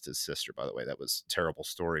lost his sister, by the way. That was a terrible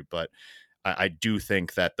story, but I do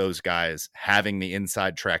think that those guys having the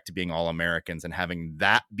inside track to being All-Americans and having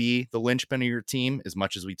that be the linchpin of your team, as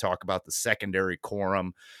much as we talk about the secondary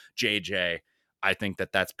quorum, JJ, I think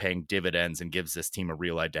that that's paying dividends and gives this team a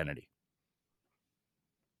real identity.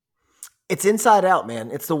 It's inside out, man.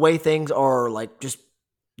 It's the way things are, just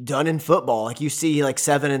done in football. Like you see like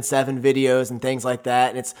 7-and-7 videos and things like that.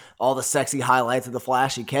 And it's all the sexy highlights of the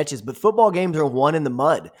flashy catches, but football games are won in the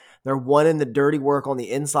mud. They're won in the dirty work on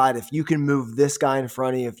the inside. If you can move this guy in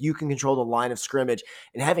front of you, if you can control the line of scrimmage,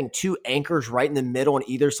 and having two anchors right in the middle on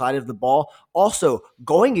either side of the ball, also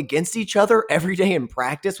going against each other every day in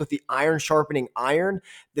practice with the iron sharpening iron,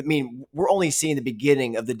 that mean we're only seeing the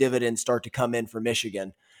beginning of the dividends start to come in for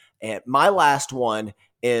Michigan. And my last one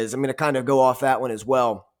is, I'm going to kind of go off that one as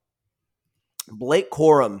well. Blake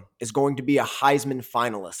Corum is going to be a Heisman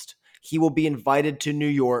finalist. He will be invited to New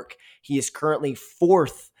York. He is currently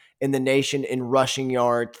 4th in the nation in rushing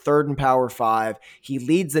yard, 3rd in Power 5. He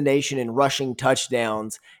leads the nation in rushing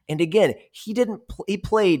touchdowns. And again, he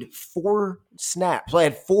played 4 snaps,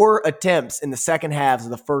 had 4 attempts in the second halves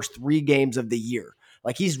of the first 3 games of the year.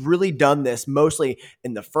 Like he's really done this mostly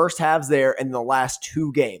in the first halves there and the last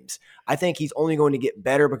 2 games. I think he's only going to get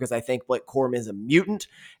better because I think Blake Corum is a mutant.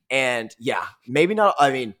 And yeah, maybe not.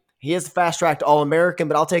 I mean, he is a fast track to All-American,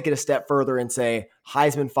 but I'll take it a step further and say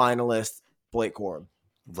Heisman finalist Blake Corum.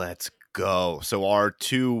 Let's go. So our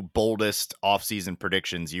 2 boldest offseason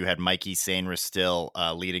predictions, you had Mikey Sainristil still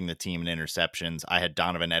leading the team in interceptions. I had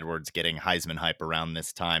Donovan Edwards getting Heisman hype around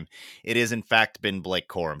this time. It is in fact been Blake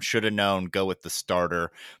Corum. Should have known, go with the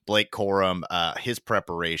starter. Blake Corum, his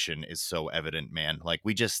preparation is so evident, man. Like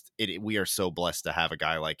we are so blessed to have a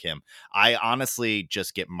guy like him. I honestly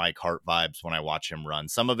just get Mike Hart vibes when I watch him run.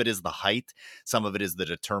 Some of it is the height, some of it is the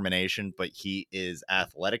determination, but he is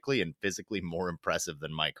athletically and physically more impressive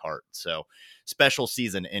than Mike Hart. So special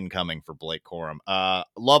season incoming for Blake Corum.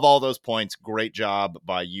 Love all those points. Great job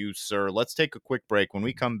by you, sir. Let's take a quick break. When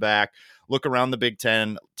we come back, look around the Big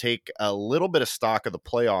Ten, take a little bit of stock of the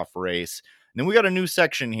playoff race. And then we got a new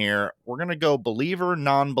section here. We're going to go believer,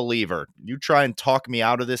 non-believer. You try and talk me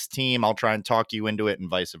out of this team. I'll try and talk you into it and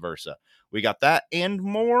vice versa. We got that and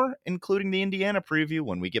more, including the Indiana preview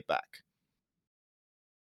when we get back.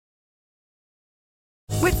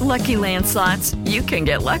 With Lucky Land Slots, you can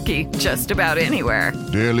get lucky just about anywhere.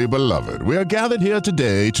 Dearly beloved, we are gathered here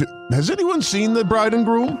today to... Has anyone seen the bride and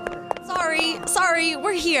groom? Sorry,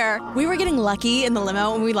 we're here. We were getting lucky in the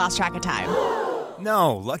limo and we lost track of time.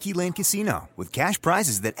 No, Lucky Land Casino, with cash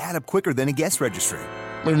prizes that add up quicker than a guest registry.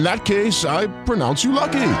 In that case, I pronounce you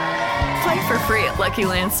lucky. Play for free at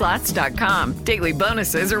LuckyLandSlots.com. Daily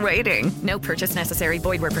bonuses are waiting. No purchase necessary.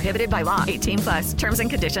 Void where prohibited by law. 18+. Terms and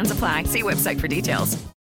conditions apply. See website for details.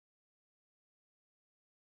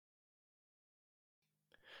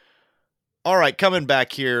 All right, coming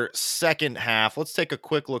back here, second half. Let's take a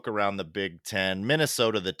quick look around the Big Ten.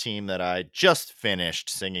 Minnesota, the team that I just finished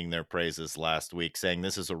singing their praises last week, saying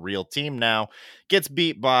this is a real team now, gets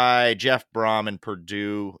beat by Jeff Brom and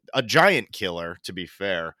Purdue, a giant killer, to be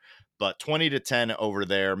fair, but 20-10 over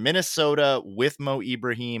there. Minnesota with Mo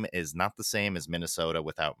Ibrahim is not the same as Minnesota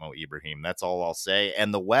without Mo Ibrahim. That's all I'll say.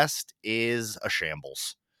 And the West is a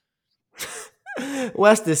shambles.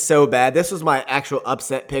 West is so bad. This was my actual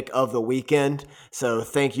upset pick of the weekend. So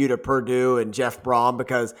thank you to Purdue and Jeff Brom,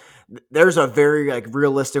 because there's a very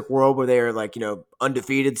realistic world where they're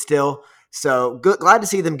undefeated still. So glad to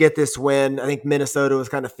see them get this win. I think Minnesota was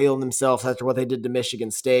kind of feeling themselves after what they did to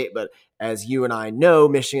Michigan State. But as you and I know,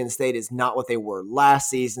 Michigan State is not what they were last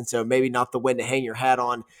season. So maybe not the win to hang your hat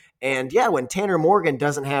on. And yeah, when Tanner Morgan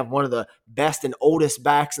doesn't have one of the best and oldest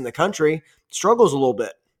backs in the country, struggles a little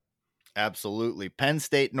bit. Absolutely. Penn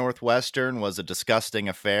State Northwestern was a disgusting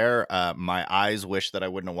affair. My eyes wish that I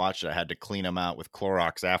wouldn't have watched it. I had to clean them out with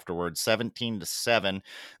Clorox afterwards. 17-7.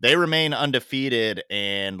 They remain undefeated.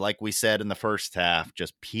 And like we said in the first half,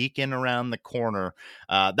 just peeking around the corner.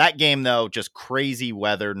 That game, though, just crazy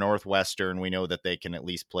weather. Northwestern, we know that they can at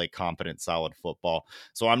least play competent, solid football.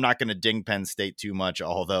 So I'm not going to ding Penn State too much,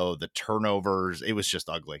 although the turnovers, it was just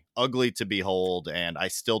ugly to behold. And I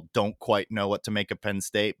still don't quite know what to make of Penn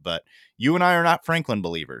State, but you and I are not Franklin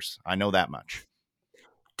believers. I know that much.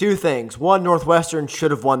 2 things. One, Northwestern should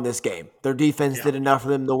have won this game. Their defense did enough for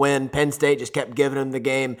them to win. Penn State just kept giving them the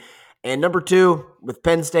game. And number 2, with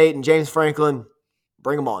Penn State and James Franklin,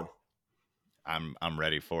 bring them on. I'm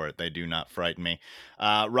ready for it. They do not frighten me.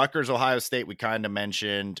 Rutgers, Ohio State, we kind of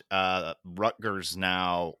mentioned. Rutgers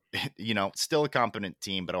now, still a competent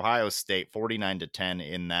team, but Ohio State 49-10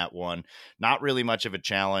 in that one. Not really much of a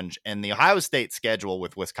challenge. And the Ohio State schedule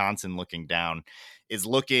with Wisconsin looking down is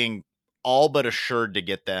looking all but assured to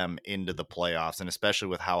get them into the playoffs, and especially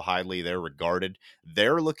with how highly they're regarded,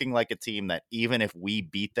 they're looking like a team that even if we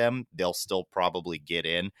beat them, they'll still probably get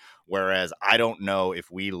in. Whereas I don't know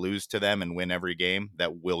if we lose to them and win every game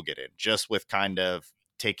that we'll get in, just with kind of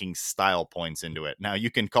taking style points into it. Now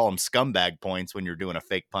you can call them scumbag points when you're doing a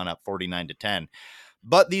fake punt up 49-10,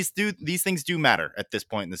 But these things do matter at this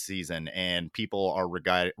point in the season, and people are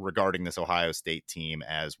regarding this Ohio State team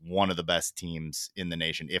as one of the best teams in the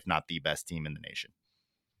nation, if not the best team in the nation.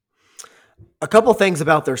 A couple things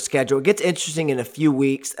about their schedule. It gets interesting in a few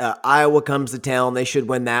weeks. Iowa comes to town. They should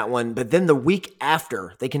win that one. But then the week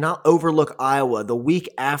after, they cannot overlook Iowa. The week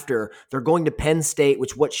after, they're going to Penn State,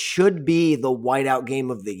 what should be the whiteout game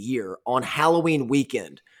of the year on Halloween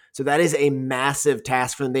weekend. So that is a massive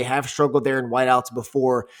task for them. They have struggled there in whiteouts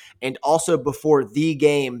before. And also before the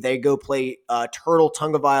game, they go play Turtle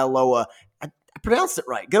Tagovailoa. I pronounced it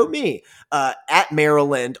right. Go me. At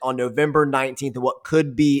Maryland on November 19th, and what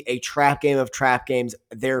could be a trap game of trap games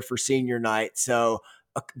there for senior night. So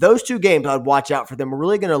those two games, I'd watch out for them. We're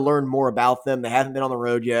really going to learn more about them. They haven't been on the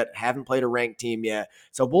road yet, haven't played a ranked team yet.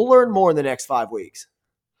 So we'll learn more in the next 5 weeks.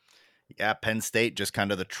 Yeah, Penn State, just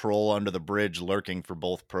kind of the troll under the bridge lurking for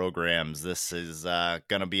both programs. This is going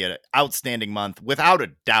to be an outstanding month. Without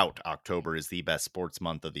a doubt, October is the best sports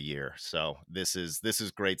month of the year. So this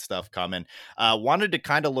is great stuff coming. Wanted to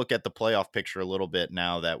kind of look at the playoff picture a little bit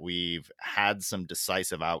now that we've had some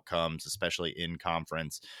decisive outcomes, especially in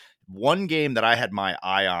conference. One game that I had my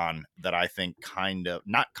eye on that I think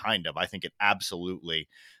I think it absolutely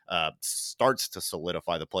starts to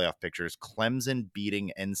solidify the playoff picture is Clemson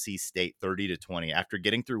beating NC State 30-20. After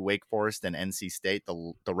getting through Wake Forest and NC State,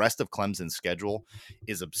 the rest of Clemson's schedule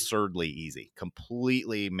is absurdly easy,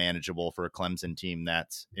 completely manageable for a Clemson team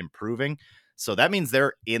that's improving. So that means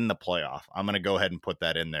they're in the playoff. I'm going to go ahead and put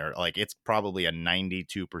that in there. Like, it's probably a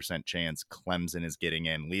 92% chance Clemson is getting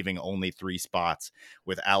in, leaving only 3 spots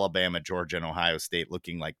with Alabama, Georgia, and Ohio State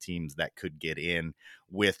looking like teams that could get in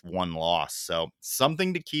with 1 loss. So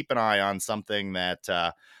something to keep an eye on, something that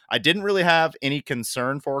I didn't really have any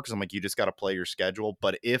concern for, because I'm like, you just got to play your schedule.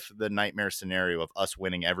 But if the nightmare scenario of us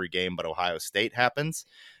winning every game but Ohio State happens,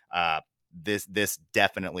 this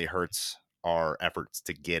definitely hurts our efforts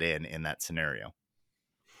to get in that scenario.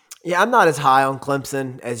 Yeah, I'm not as high on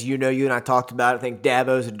Clemson as you and I talked about. I think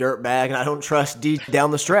Dabo's a dirtbag, and I don't trust D down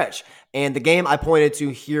the stretch. And the game I pointed to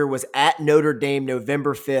here was at Notre Dame,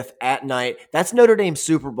 November 5th at night. That's Notre Dame's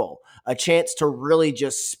Super Bowl, a chance to really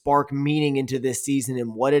just spark meaning into this season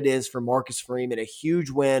and what it is for Marcus Freeman. A huge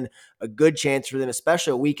win, a good chance for them,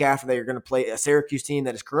 especially a week after they're going to play a Syracuse team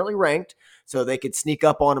that is currently ranked, so they could sneak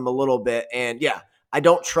up on them a little bit. And yeah, I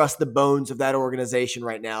don't trust the bones of that organization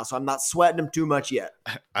right now, so I'm not sweating them too much yet.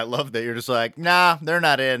 I love that you're just like, nah, they're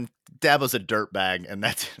not in. Dabo's a dirtbag, and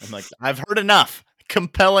I'm like, I've heard enough.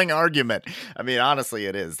 Compelling argument. I mean, honestly,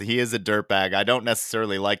 it is. He is a dirtbag. I don't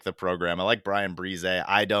necessarily like the program. I like Brian Brise.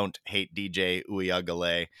 I don't hate DJ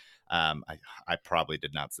Uiagalelei. I probably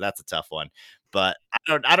did not. So that's a tough one. But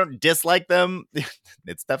I don't dislike them.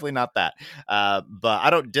 It's definitely not that. But I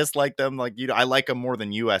don't dislike them. Like, I like them more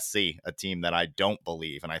than USC, a team that I don't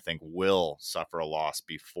believe and I think will suffer a loss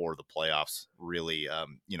before the playoffs really,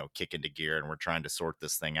 kick into gear, and we're trying to sort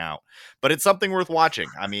this thing out. But it's something worth watching.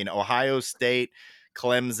 I mean, Ohio State,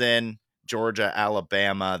 Clemson, Georgia,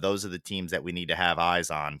 Alabama, those are the teams that we need to have eyes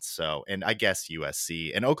on. So, and I guess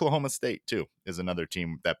USC and Oklahoma State too is another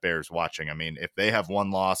team that bears watching. I mean, if they have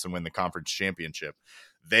 1 loss and win the conference championship,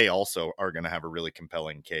 they also are going to have a really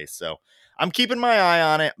compelling case. So I'm keeping my eye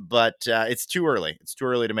on it, but it's too early. It's too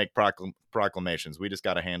early to make proclamations. We just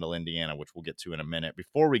got to handle Indiana, which we'll get to in a minute.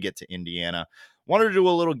 Before we get to Indiana, wanted to do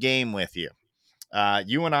a little game with you.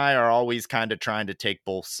 You and I are always kind of trying to take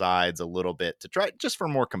both sides a little bit to try just for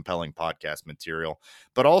more compelling podcast material,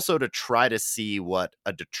 but also to try to see what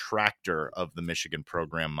a detractor of the Michigan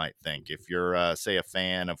program might think. If you're, say, a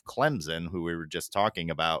fan of Clemson, who we were just talking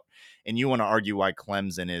about, and you want to argue why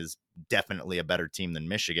Clemson is definitely a better team than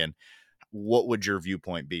Michigan, what would your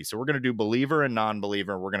viewpoint be? So we're going to do believer and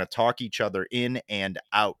non-believer. We're going to talk each other in and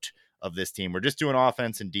out of this team. We're just doing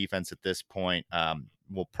offense and defense at this point.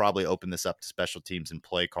 We'll probably open this up to special teams and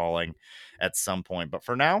play calling at some point. But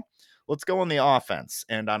for now, let's go on the offense.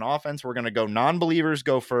 And on offense, we're going to go non-believers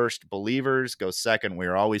go first, believers go second. We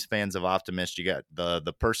are always fans of optimists. You got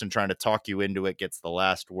the person trying to talk you into it gets the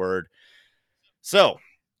last word. So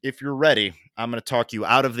if you're ready, I'm going to talk you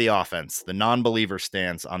out of the offense, the non-believer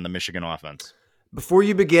stance on the Michigan offense. Before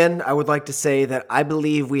you begin, I would like to say that I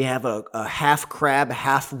believe we have a half crab,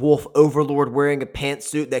 half wolf overlord wearing a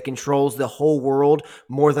pantsuit that controls the whole world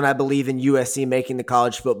more than I believe in USC making the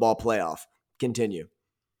college football playoff. Continue.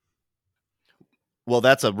 Well,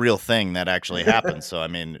 that's a real thing that actually happens. So, I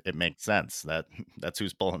mean, it makes sense that's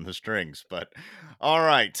who's pulling the strings. But all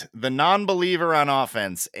right, the non-believer on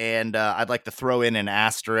offense. And I'd like to throw in an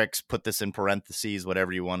asterisk, put this in parentheses,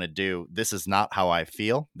 whatever you want to do. This is not how I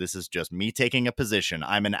feel. This is just me taking a position.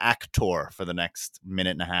 I'm an actor for the next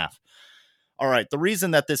minute and a half. All right, the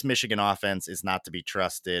reason that this Michigan offense is not to be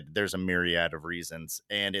trusted, there's a myriad of reasons,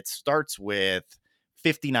 and it starts with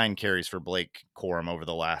 59 carries for Blake Corum over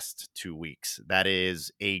the last 2 weeks. That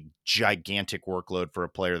is a gigantic workload for a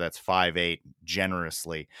player that's 5'8",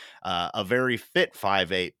 generously. A very fit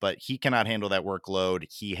 5'8", but he cannot handle that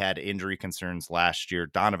workload. He had injury concerns last year.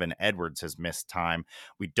 Donovan Edwards has missed time.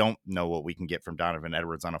 We don't know what we can get from Donovan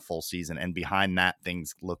Edwards on a full season, and behind that,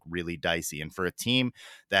 things look really dicey. And for a team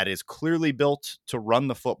that is clearly built to run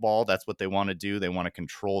the football, that's what they want to do. They want to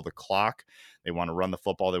control the clock. They want to run the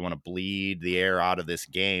football. They want to bleed the air out of this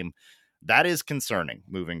game. That is concerning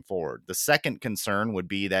moving forward. The second concern would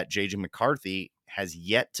be that J.J. McCarthy has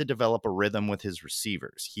yet to develop a rhythm with his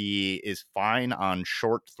receivers. He is fine on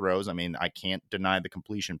short throws. I mean, I can't deny the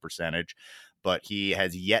completion percentage, but he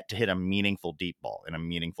has yet to hit a meaningful deep ball in a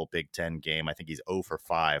meaningful Big Ten game. I think he's 0 for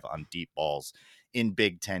 5 on deep balls in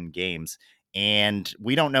Big Ten games. And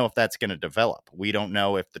we don't know if that's going to develop. We don't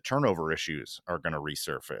know if the turnover issues are going to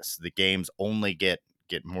resurface. The games only get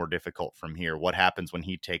more difficult from here. What happens when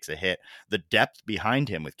he takes a hit? The depth behind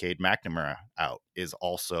him with Cade McNamara out is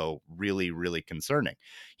also really, really concerning.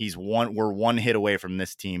 We're one hit away from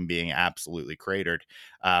this team being absolutely cratered.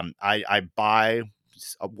 I buy,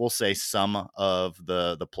 we'll say, some of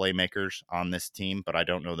the playmakers on this team, but I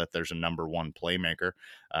don't know that there's a number one playmaker.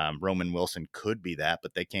 Roman Wilson could be that,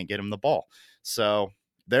 but they can't get him the ball. So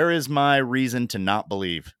there is my reason to not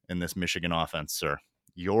believe in this Michigan offense, sir.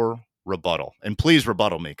 Your rebuttal. And please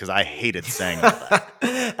rebuttal me, because I hated saying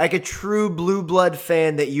that. Like a true blue blood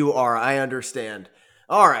fan that you are, I understand.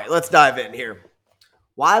 All right, let's dive in here.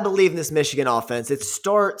 Why I believe in this Michigan offense, it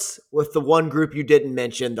starts with the one group you didn't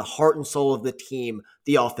mention, the heart and soul of the team,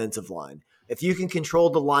 the offensive line. If you can control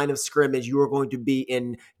the line of scrimmage, you are going to be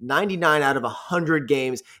in 99 out of 100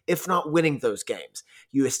 games, if not winning those games.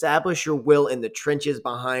 You establish your will in the trenches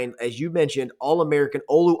behind, as you mentioned, All-American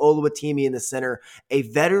Olu Oluwatimi in the center, a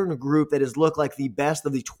veteran group that has looked like the best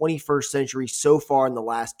of the 21st century so far in the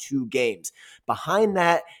last 2 games. Behind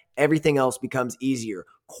that, everything else becomes easier.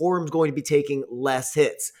 Corum's going to be taking less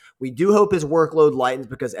hits. We do hope his workload lightens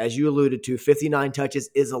because, as you alluded to, 59 touches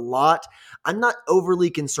is a lot. I'm not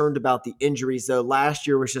overly concerned about the injuries, though. Last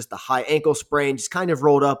year was just a high ankle sprain, just kind of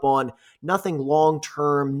rolled up on. Nothing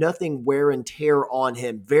long-term, nothing wear and tear on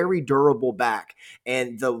him. Very durable back.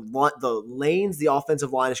 And the lanes the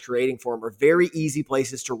offensive line is creating for him are very easy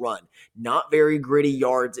places to run. Not very gritty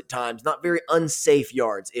yards at times, not very unsafe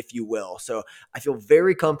yards, if you will. So I feel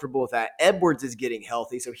very comfortable with that. Edwards is getting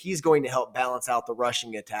healthy, so he's going to help balance out the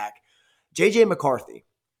rushing attack. J.J. McCarthy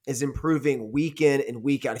is improving week in and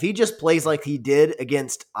week out. If he just plays like he did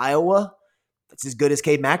against Iowa, that's as good as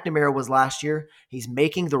Cade McNamara was last year. He's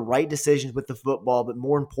making the right decisions with the football, but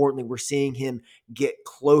more importantly, we're seeing him get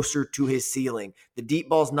closer to his ceiling. The deep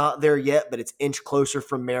ball's not there yet, but it's inch closer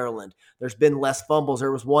from Maryland. There's been less fumbles.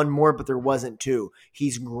 There was one more, but there wasn't 2.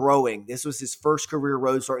 He's growing. This was his first career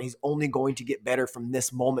road start, and he's only going to get better from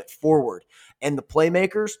this moment forward. And the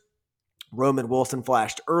playmakers, Roman Wilson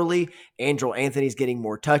flashed early. Andrew Anthony's getting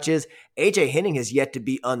more touches. A.J. Henning has yet to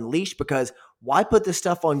be unleashed because why put this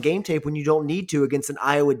stuff on game tape when you don't need to against an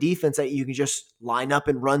Iowa defense that you can just line up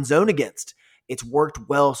and run zone against? It's worked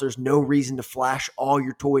well, so there's no reason to flash all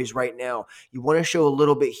your toys right now. You want to show a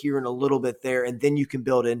little bit here and a little bit there, and then you can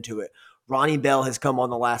build into it. Ronnie Bell has come on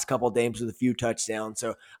the last couple of games with a few touchdowns,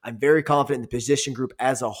 so I'm very confident in the position group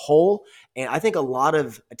as a whole, and I think a lot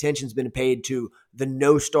of attention's been paid to the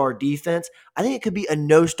no-star defense. I think it could be a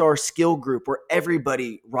no-star skill group where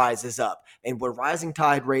everybody rises up, and where rising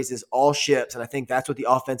tide raises all ships, and I think that's what the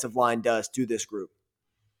offensive line does to this group.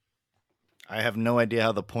 I have no idea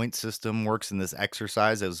how the point system works in this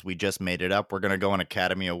exercise, as we just made it up. We're going to go on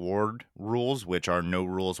Academy Award rules, which are no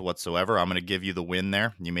rules whatsoever. I'm going to give you the win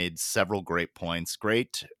there. You made several great points.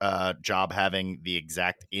 Great job having the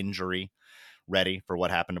exact injury ready for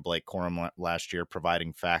what happened to Blake Corum last year,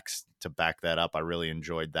 providing facts to back that up. I really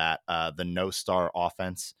enjoyed that. The no-star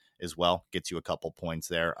offense as well gets you a couple points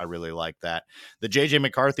there. I really like that. The J.J.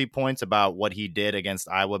 McCarthy points about what he did against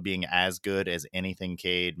Iowa being as good as anything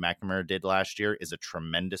Cade McNamara did last year is a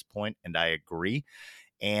tremendous point, and I agree.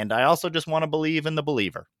 And I also just want to believe in the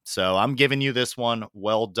believer. So I'm giving you this one.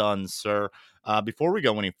 Well done, sir. Before we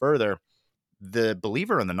go any further, the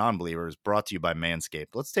believer and the non-believer is brought to you by Manscaped.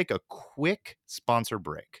 Let's take a quick sponsor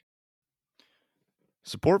break.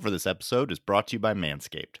 Support for this episode is brought to you by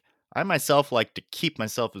Manscaped. I myself like to keep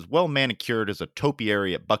myself as well manicured as a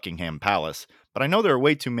topiary at Buckingham Palace, but I know there are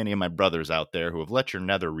way too many of my brothers out there who have let your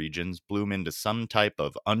nether regions bloom into some type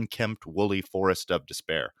of unkempt, woolly forest of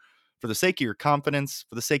despair. For the sake of your confidence,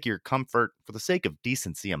 for the sake of your comfort, for the sake of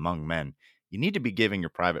decency among men, you need to be giving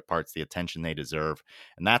your private parts the attention they deserve.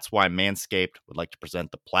 And that's why Manscaped would like to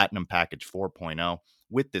present the Platinum Package 4.0.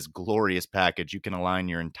 With this glorious package, you can align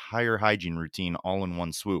your entire hygiene routine all in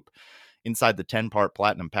one swoop. Inside the 10-part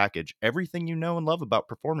Platinum Package, everything you know and love about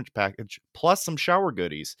Performance Package, plus some shower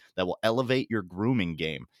goodies that will elevate your grooming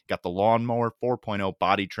game. Got the Lawnmower 4.0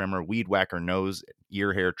 body trimmer, Weed Whacker nose,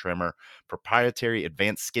 ear hair trimmer, proprietary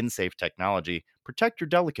advanced skin-safe technology, protect your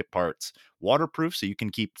delicate parts, waterproof so you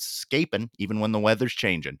can keep scaping even when the weather's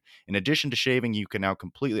changing. In addition to shaving, you can now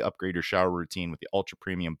completely upgrade your shower routine with the Ultra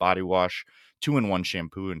Premium Body Wash, 2-in-1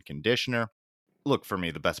 shampoo and conditioner. Look, for me,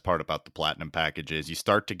 the best part about the Platinum Package is you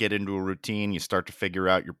start to get into a routine, you start to figure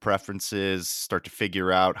out your preferences, start to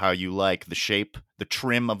figure out how you like the shape, the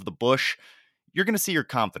trim of the bush. You're going to see your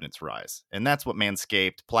confidence rise. And that's what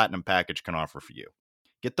Manscaped Platinum Package can offer for you.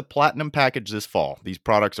 Get the Platinum Package this fall. These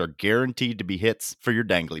products are guaranteed to be hits for your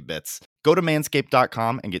dangly bits. Go to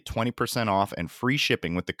manscaped.com and get 20% off and free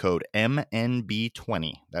shipping with the code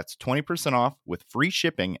MNB20. That's 20% off with free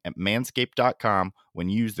shipping at manscaped.com when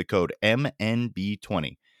you use the code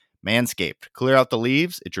MNB20. Manscaped, clear out the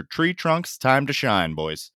leaves. It's your tree trunks. Time to shine,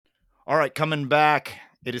 boys. All right, coming back.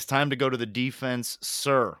 It is time to go to the defense.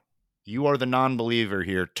 Sir, you are the non-believer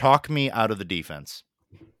here. Talk me out of the defense.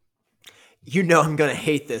 You know I'm going to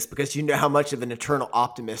hate this because you know how much of an eternal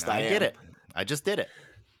optimist I am. I get it. I just did it.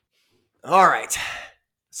 All right.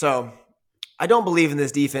 So I don't believe in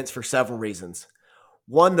this defense for several reasons.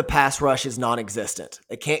 One, the pass rush is non-existent.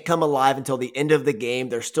 It can't come alive until the end of the game.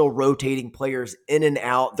 They're still rotating players in and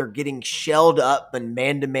out. They're getting shelled up in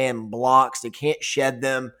man-to-man blocks. They can't shed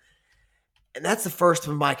them. And that's the first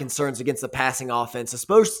of my concerns against the passing offense,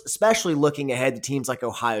 especially looking ahead to teams like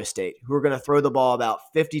Ohio State, who are going to throw the ball about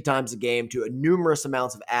 50 times a game to numerous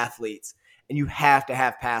amounts of athletes. And you have to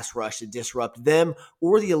have pass rush to disrupt them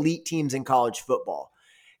or the elite teams in college football.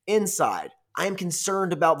 Inside, I am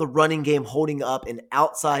concerned about the running game holding up an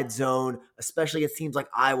outside zone, especially it seems like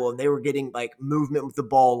Iowa, and they were getting like movement with the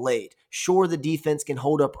ball late. Sure, the defense can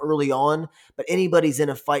hold up early on, but anybody's in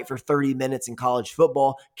a fight for 30 minutes in college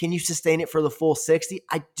football. Can you sustain it for the full 60?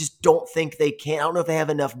 I just don't think they can. I don't know if they have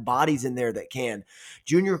enough bodies in there that can.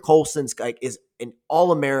 Junior Colson's is an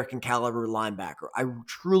all-American caliber linebacker. I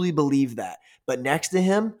truly believe that. But next to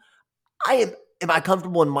him, am I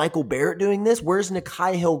comfortable in Michael Barrett doing this? Where's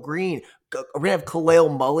Nikhai Hill-Green? We're going to have Kalel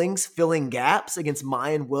Mullings filling gaps against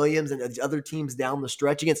Mayan Williams and other teams down the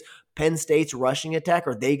stretch against Penn State's rushing attack.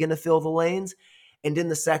 Are they going to fill the lanes? And in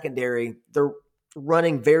the secondary, they're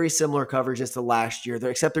running very similar coverages to last year,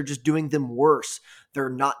 except they're just doing them worse. They're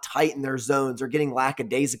not tight in their zones. They're getting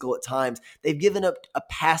lackadaisical at times. They've given up a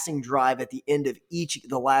passing drive at the end of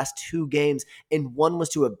the last two games, and one was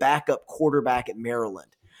to a backup quarterback at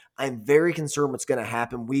Maryland. I'm very concerned what's going to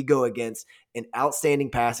happen. We go against an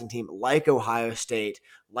outstanding passing team like Ohio State,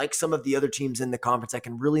 like some of the other teams in the conference that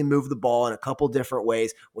can really move the ball in a couple different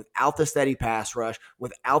ways without the steady pass rush,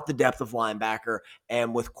 without the depth of linebacker,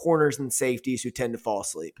 and with corners and safeties who tend to fall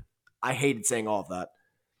asleep. I hated saying all of that.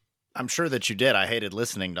 I'm sure that you did. I hated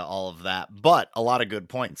listening to all of that, but a lot of good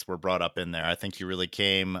points were brought up in there. I think you really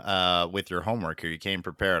came with your homework here. You came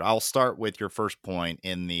prepared. I'll start with your first point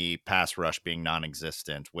in the pass rush being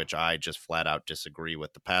non-existent, which I just flat out disagree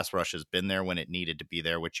with. The pass rush has been there when it needed to be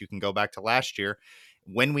there, which you can go back to last year.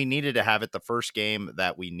 When we needed to have it, the first game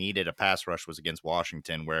that we needed a pass rush was against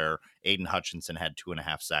Washington, where Aiden Hutchinson had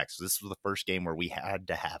 2.5 sacks. So this was the first game where we had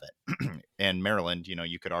to have it. And Maryland,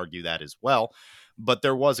 you could argue that as well. But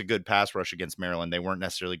there was a good pass rush against Maryland. They weren't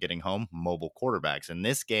necessarily getting home mobile quarterbacks. In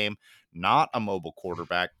this game, not a mobile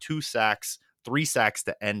quarterback, 2 sacks, 3 sacks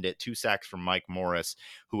to end it, 2 sacks from Mike Morris,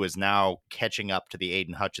 who is now catching up to the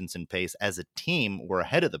Aiden Hutchinson pace. As a team, we're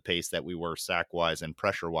ahead of the pace that we were sack-wise and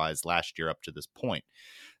pressure-wise last year up to this point.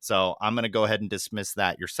 So I'm going to go ahead and dismiss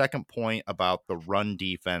that. Your second point about the run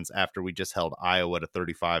defense after we just held Iowa to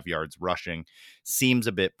 35 yards rushing seems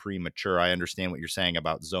a bit premature. I understand what you're saying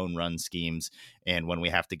about zone run schemes and when we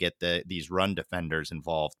have to get these run defenders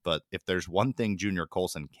involved. But if there's one thing Junior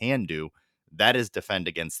Colson can do, that is defend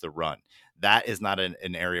against the run. That is not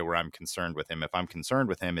an area where I'm concerned with him. If I'm concerned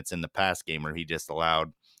with him, it's in the pass game where he just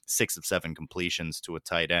allowed 6 of 7 completions to a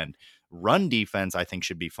tight end. Run defense, I think,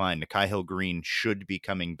 should be fine. Nikhai Hill-Green should be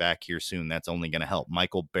coming back here soon. That's only going to help.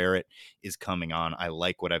 Michael Barrett is coming on. I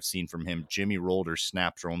like what I've seen from him. Jimmy Rolder's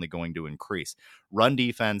snaps are only going to increase. Run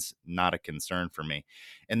defense, not a concern for me.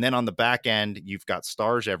 And then on the back end, you've got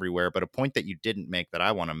stars everywhere. But a point that you didn't make that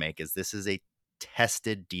I want to make is this is a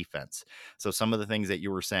tested defense. So some of the things that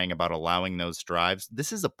you were saying about allowing those drives,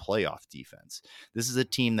 this is a playoff defense. This is a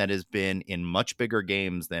team that has been in much bigger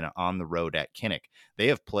games than on the road at Kinnick. They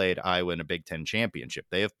have played Iowa in a Big Ten championship.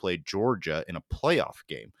 They have played Georgia in a playoff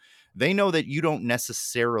game. They know that you don't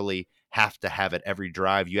necessarily have to have it every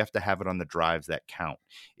drive. You have to have it on the drives that count.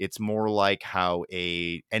 It's more like how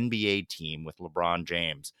a NBA team with LeBron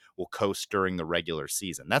James will coast during the regular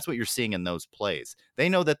season. That's what you're seeing in those plays. They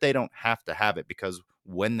know that they don't have to have it because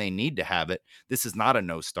when they need to have it, this is not a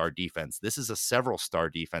no-star defense. This is a several-star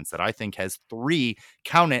defense that I think has three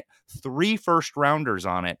first-rounders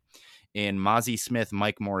on it in Mozzie Smith,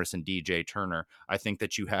 Mike Morris, and DJ Turner. I think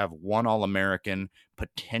that you have one All-American,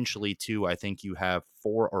 potentially two. I think you have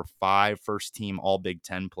 4 or 5 first-team All-Big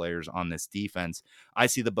Ten players on this defense. I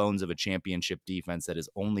see the bones of a championship defense that has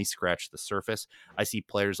only scratched the surface. I see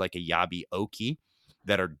players like a Yabi Oki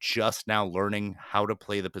that are just now learning how to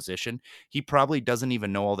play the position. He probably doesn't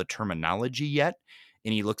even know all the terminology yet,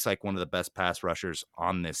 and he looks like one of the best pass rushers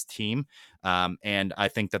on this team. And I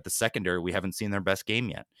think that the secondary, we haven't seen their best game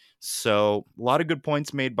yet. So a lot of good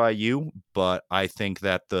points made by you, but I think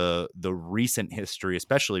that the recent history,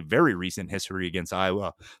 especially very recent history against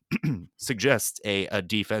Iowa, suggests a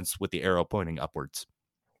defense with the arrow pointing upwards.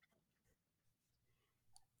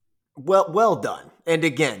 Well done. And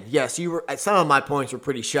again, yes, you were. Some of my points were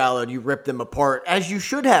pretty shallow. You ripped them apart, as you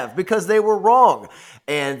should have, because they were wrong.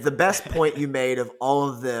 And the best point you made of all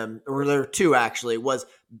of them, or there were two actually, was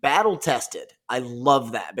battle tested. I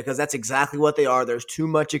love that because that's exactly what they are. There's too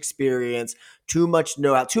much experience, too much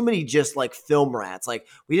know-how, too many just like film rats. Like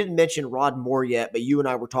we didn't mention Rod Moore yet, but you and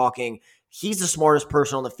I were talking. He's the smartest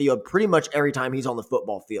person on the field pretty much every time he's on the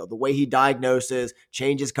football field. The way he diagnoses,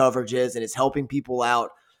 changes coverages, and is helping people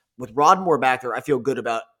out. With Rod Moore back there, I feel good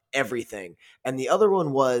about everything. And the other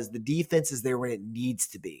one was the defense is there when it needs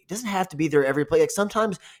to be. It doesn't have to be there every play. Like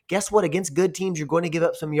sometimes, guess what? Against good teams, you're going to give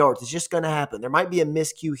up some yards. It's just going to happen. There might be a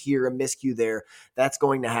miscue here, a miscue there. That's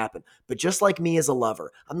going to happen. But just like me as a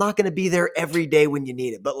lover, I'm not going to be there every day when you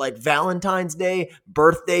need it. But like Valentine's Day,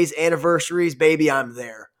 birthdays, anniversaries, baby, I'm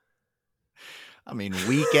there. I mean,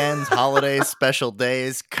 weekends, holidays, special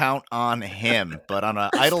days, count on him. But on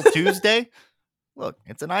an idle Tuesday, look,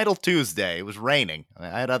 it's an idle Tuesday. It was raining. I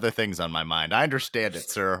had other things on my mind. I understand it,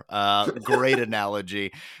 sir. Great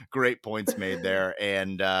analogy. Great points made there.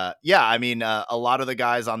 And yeah, I mean, a lot of the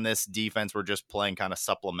guys on this defense were just playing kind of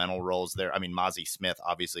supplemental roles there. I mean, Mozzie Smith,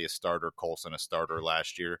 obviously a starter. Colson, a starter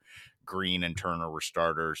last year. Green and Turner were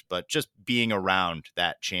starters, but just being around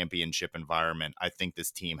that championship environment, I think this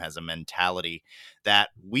team has a mentality that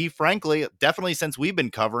we frankly, definitely since we've been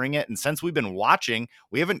covering it and since we've been watching,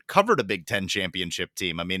 we haven't covered a Big Ten championship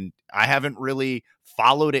team. I mean, I haven't really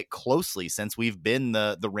followed it closely since we've been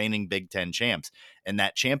the reigning Big Ten champs, and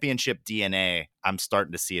that championship DNA, I'm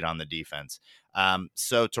starting to see it on the defense.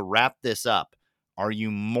 So to wrap this up, are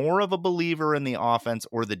you more of a believer in the offense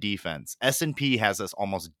or the defense? S&P has us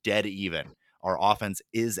almost dead even. Our offense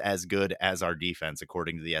is as good as our defense,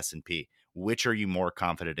 according to the S&P. Which are you more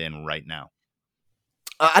confident in right now?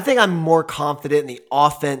 I think I'm more confident in the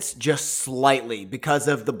offense just slightly because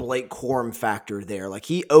of the Blake Corum factor there. Like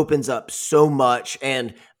he opens up so much.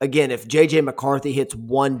 And again, if J.J. McCarthy hits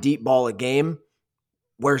one deep ball a game,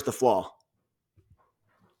 where's the flaw?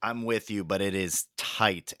 I'm with you, but it is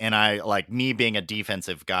tight. And I, like me being a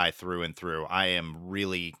defensive guy through and through, I am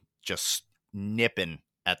really just nipping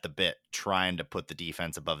at the bit, trying to put the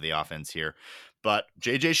defense above the offense here. But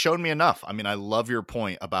JJ showed me enough. I mean, I love your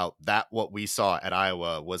point about that. What we saw at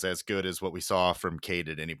Iowa was as good as what we saw from Cade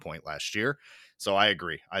at any point last year. So I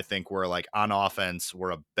agree. I think we're like on offense, we're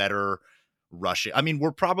a better rushing. I mean,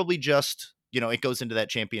 we're probably just, you know, it goes into that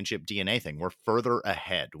championship DNA thing. We're further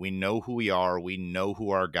ahead. We know who we are. We know who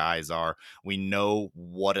our guys are. We know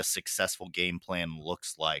what a successful game plan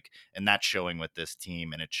looks like. And that's showing with this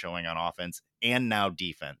team, and it's showing on offense and now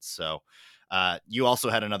defense. So you also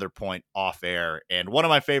had another point off air. And one of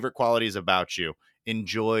my favorite qualities about you,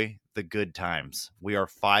 enjoy the good times. We are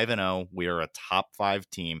 5-0. We are a top 5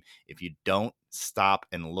 team. If you don't stop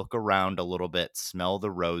and look around a little bit, smell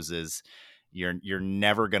the roses, you're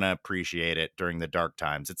never going to appreciate it during the dark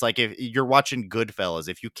times. It's like if you're watching Goodfellas,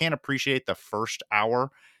 if you can't appreciate the first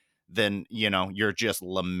hour, then, you know, you're just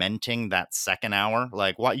lamenting that second hour.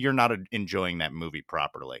 Like, what? You're not enjoying that movie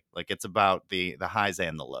properly. Like, it's about the highs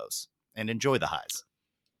and the lows, and enjoy the highs.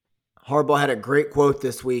 Harbaugh had a great quote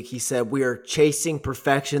this week. He said, "We are chasing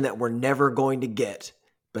perfection that we're never going to get,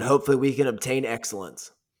 but hopefully we can obtain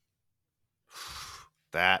excellence."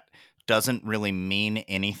 That doesn't really mean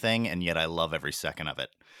anything, and yet I love every second of it.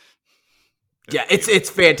 Yeah, it's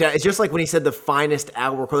fantastic. It's just like when he said the finest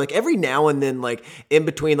hour. Like every now and then, like in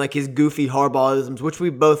between like his goofy hardballisms, which we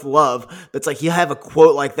both love, but it's like he'll have a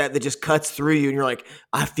quote like that that just cuts through you and you're like,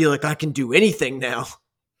 I feel like I can do anything now.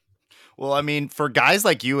 Well, I mean, for guys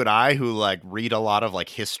like you and I who like read a lot of like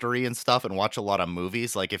history and stuff and watch a lot of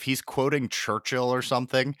movies, like if he's quoting Churchill or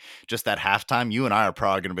something just at halftime, you and I are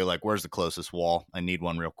probably going to be like, where's the closest wall? I need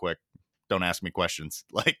one real quick. Don't ask me questions.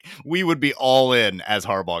 Like we would be all in as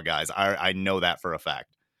Harbaugh guys. I know that for a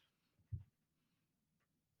fact.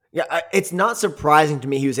 Yeah, it's not surprising to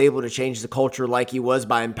me he was able to change the culture like he was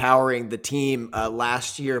by empowering the team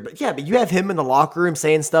last year. But you have him in the locker room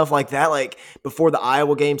saying stuff like that, like before the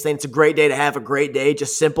Iowa game, saying it's a great day to have a great day,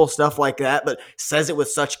 just simple stuff like that, but says it with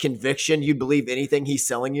such conviction you'd believe anything he's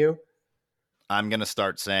selling you. I'm going to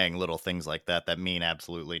start saying little things like that mean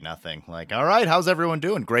absolutely nothing. Like, all right, how's everyone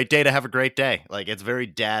doing? Great day to have a great day. Like, it's very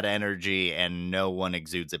dad energy, and no one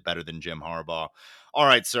exudes it better than Jim Harbaugh. All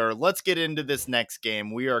right, sir, let's get into this next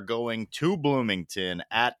game. We are going to Bloomington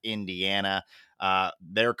at Indiana.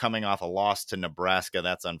 They're coming off a loss to Nebraska.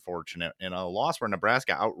 That's unfortunate. In a loss where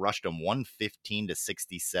Nebraska outrushed them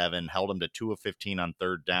 115-67, held them to 2 of 15 on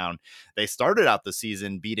third down. They started out the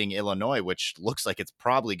season beating Illinois, which looks like it's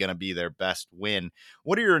probably going to be their best win.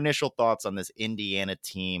 What are your initial thoughts on this Indiana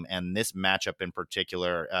team and this matchup in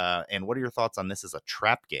particular? And what are your thoughts on this as a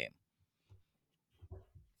trap game?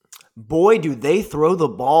 Boy, do they throw the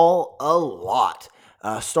ball a lot.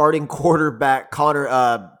 Starting quarterback Connor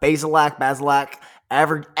Bazelak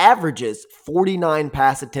averages 49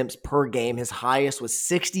 pass attempts per game. His highest was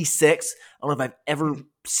 66. I don't know if I've ever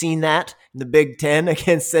seen that in the Big Ten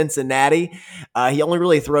against Cincinnati. He only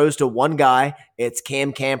really throws to one guy. It's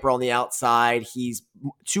Cam Camper on the outside. He's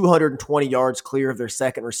 220 yards clear of their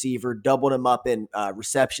second receiver, doubled him up in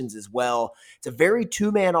receptions as well. It's a very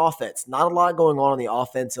two-man offense. Not a lot going on the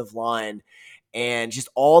offensive line. And just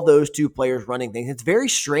all those two players running things. It's very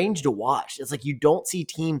strange to watch. It's like you don't see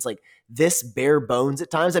teams like this bare bones at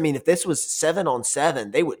times. I mean, if this was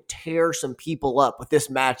 7-on-7, they would tear some people up with this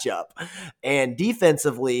matchup. And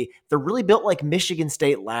defensively, they're really built like Michigan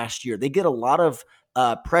State last year. They get a lot of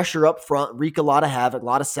pressure up front, wreak a lot of havoc, a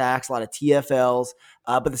lot of sacks, a lot of TFLs.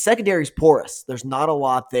 But the secondary is porous. There's not a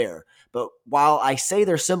lot there. But while I say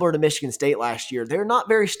they're similar to Michigan State last year, they're not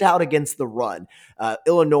very stout against the run.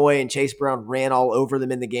 Illinois and Chase Brown ran all over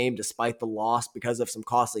them in the game despite the loss because of some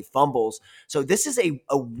costly fumbles. So this is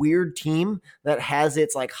a weird team that has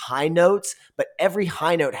its like high notes, but every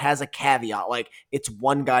high note has a caveat. Like it's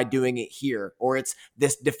one guy doing it here, or it's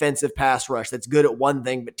this defensive pass rush that's good at one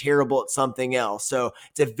thing but terrible at something else. So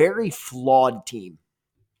it's a very flawed team.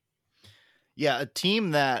 Yeah, a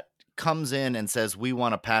team that comes in and says, we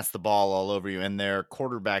want to pass the ball all over you, and their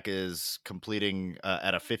quarterback is completing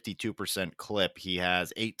at a 52% clip. He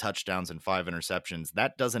has 8 touchdowns and 5 interceptions.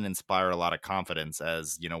 That doesn't inspire a lot of confidence,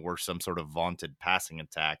 as you know, we're some sort of vaunted passing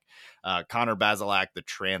attack. Connor Bazelak, the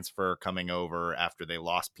transfer coming over after they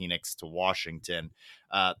lost Penix to Washington.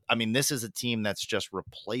 I mean, this is a team that's just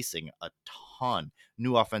replacing a ton.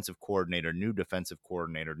 New offensive coordinator, new defensive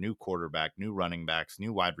coordinator, new quarterback, new running backs,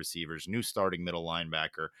 new wide receivers, new starting middle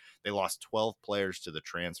linebacker. They lost 12 players to the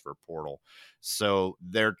transfer portal. So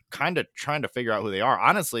they're kind of trying to figure out who they are.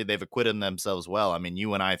 Honestly, they've acquitted themselves well. I mean,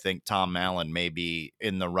 you and I think Tom Allen may be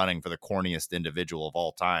in the running for the corniest individual of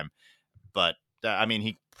all time. But, I mean,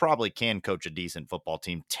 he probably can coach a decent football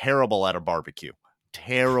team. Terrible at a barbecue.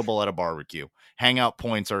 Hangout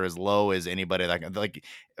points are as low as anybody that can, like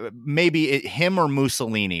maybe him or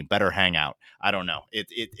Mussolini better hang out. I don't know.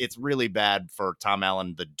 It's really bad for Tom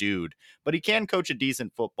Allen, the dude, but he can coach a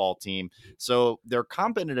decent football team. So they're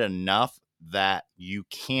competent enough that you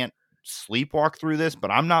can't sleepwalk through this,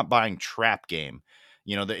 but I'm not buying trap game.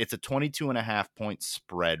 You know, it's a 22.5 point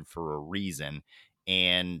spread for a reason.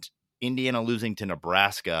 And Indiana losing to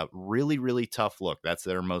Nebraska, really, really tough look. That's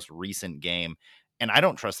their most recent game. And I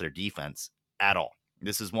don't trust their defense at all.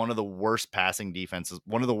 This is one of the worst passing defenses,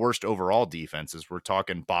 one of the worst overall defenses. We're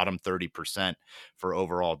talking bottom 30% for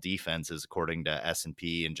overall defenses, according to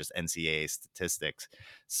S&P and just NCAA statistics.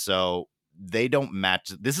 So they don't match.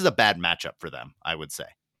 This is a bad matchup for them, I would say.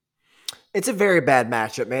 It's a very bad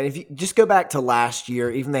matchup, man. If you just go back to last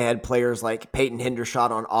year, even they had players like Peyton Hendershot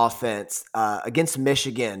on offense against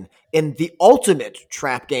Michigan in the ultimate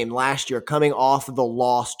trap game last year, coming off of the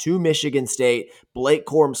loss to Michigan State. Blake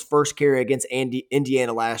Corum's first carry against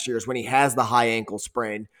Indiana last year is when he has the high ankle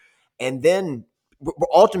sprain. And then we're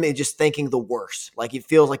ultimately just thinking the worst. Like it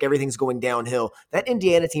feels like everything's going downhill. That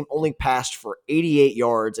Indiana team only passed for 88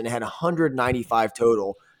 yards and had 195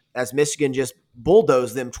 total, as Michigan just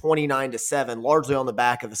bulldozed them 29-7, largely on the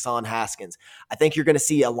back of Hassan Haskins. I think you're going to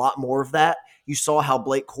see a lot more of that. You saw how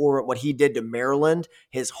Blake Corum, what he did to Maryland,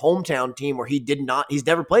 his hometown team, where he's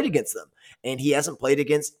never played against them. And he hasn't played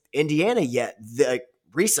against Indiana yet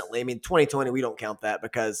recently. I mean, 2020, we don't count that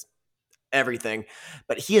because everything,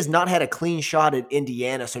 but he has not had a clean shot at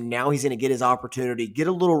Indiana. So now he's going to get his opportunity, get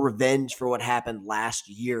a little revenge for what happened last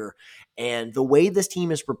year. And the way this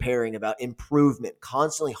team is preparing about improvement,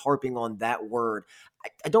 constantly harping on that word,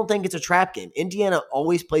 I don't think it's a trap game. Indiana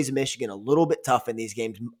always plays Michigan a little bit tough in these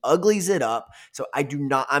games, uglies it up. So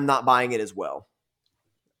I'm not buying it as well.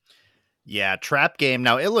 Yeah, trap game.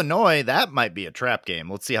 Now, Illinois, that might be a trap game.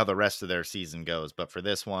 Let's see how the rest of their season goes. But for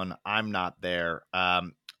this one, I'm not there.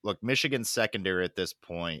 Look, Michigan's secondary at this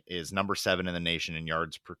point is number 7 in the nation in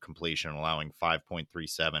yards per completion, allowing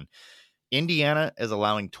 5.37. Indiana is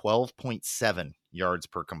allowing 12.7 yards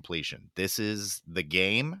per completion. This is the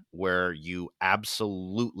game where you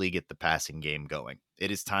absolutely get the passing game going. It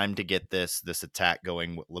is time to get this attack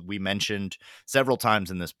going. We mentioned several times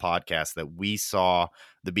in this podcast that we saw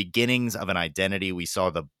the beginnings of an identity. We saw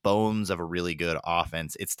the bones of a really good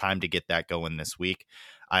offense. It's time to get that going this week.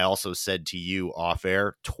 I also said to you off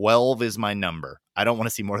air, 12 is my number. I don't want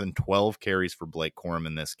to see more than 12 carries for Blake Corum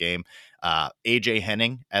in this game. AJ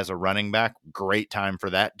Henning as a running back, great time for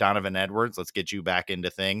that. Donovan Edwards, let's get you back into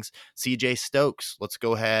things. CJ Stokes, let's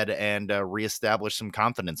go ahead and reestablish some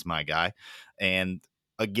confidence, my guy. And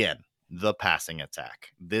again, the passing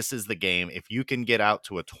attack. This is the game. If you can get out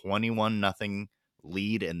to a 21-0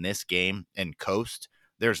 lead in this game and coast,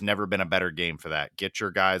 there's never been a better game for that. Get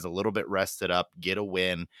your guys a little bit rested up, get a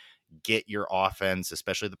win, get your offense,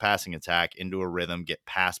 especially the passing attack, into a rhythm, get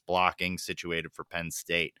pass blocking situated for Penn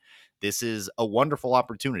State. This is a wonderful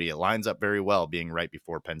opportunity. It lines up very well being right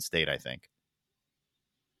before Penn State, I think.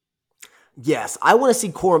 Yes, I want to see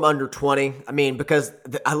Corum under 20. I mean, because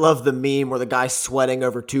I love the meme where the guy's sweating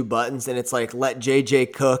over 2 buttons and it's like, let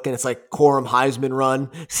JJ cook, and it's like Corum Heisman run.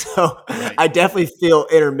 So right. I definitely feel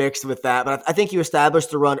intermixed with that. But I think you establish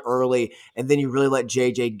the run early and then you really let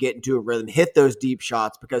JJ get into a rhythm, hit those deep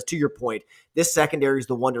shots, because to your point, this secondary is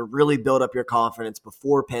the one to really build up your confidence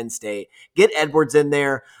before Penn State. Get Edwards in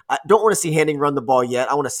there. I don't want to see Henning run the ball yet.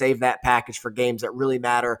 I want to save that package for games that really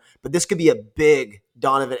matter. But this could be a big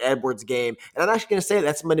Donovan Edwards game. And I'm actually going to say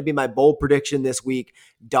that's going to be my bold prediction this week.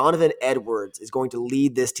 Donovan Edwards is going to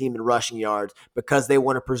lead this team in rushing yards because they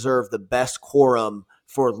want to preserve the best Corum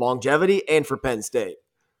for longevity and for Penn State.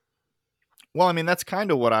 Well, I mean, that's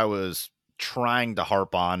kind of what I was trying to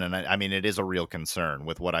harp on. And I mean, it is a real concern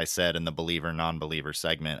with what I said in the believer, non-believer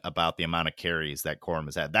segment about the amount of carries that Corum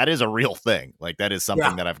has had. That is a real thing. Like, that is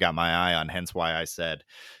something that I've got my eye on. Hence why I said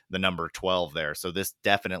the number 12 there. So this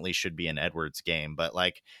definitely should be an Edwards game. But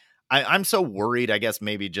like, I'm so worried, I guess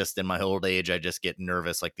maybe just in my old age, I just get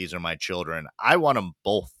nervous. Like, these are my children. I want them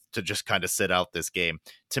both to just kind of sit out this game.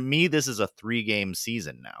 To me, this is a 3-game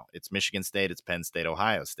season now. It's Michigan State, it's Penn State,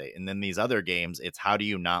 Ohio State. And then these other games, it's how do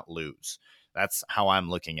you not lose? That's how I'm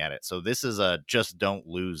looking at it. So this is a just don't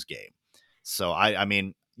lose game. So I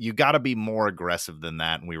mean, you got to be more aggressive than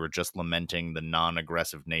that. And we were just lamenting the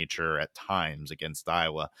non-aggressive nature at times against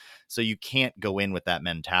Iowa. So you can't go in with that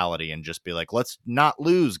mentality and just be like, let's not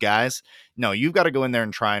lose, guys. No, you've got to go in there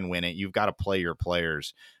and try and win it. You've got to play your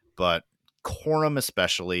players. But Corum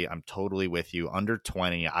especially, I'm totally with you. Under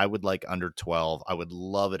 20, I would like under 12. I would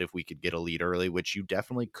love it if we could get a lead early, which you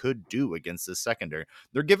definitely could do against this secondary.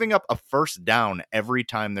 They're giving up a first down every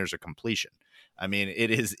time there's a completion. I mean, it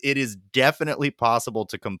is definitely possible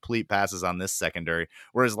to complete passes on this secondary.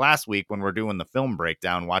 Whereas last week when we're doing the film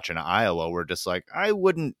breakdown, watching Iowa, we're just like, I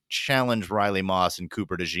wouldn't challenge Riley Moss and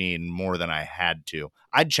Cooper DeJean more than I had to.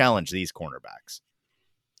 I'd challenge these cornerbacks.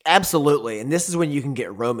 Absolutely. And this is when you can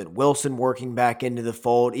get Roman Wilson working back into the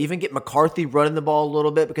fold, even get McCarthy running the ball a little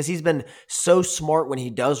bit, because he's been so smart when he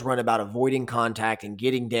does run about avoiding contact and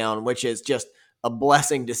getting down, which is just a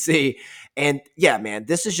blessing to see. And yeah, man,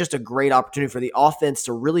 this is just a great opportunity for the offense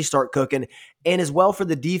to really start cooking, and as well for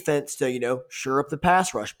the defense to, shore up the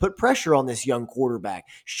pass rush, put pressure on this young quarterback,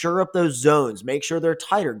 shore up those zones, make sure they're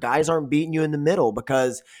tighter. Guys aren't beating you in the middle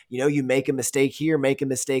because, you make a mistake here, make a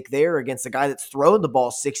mistake there against a guy that's thrown the ball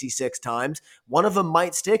 66 times. One of them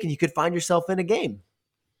might stick and you could find yourself in a game.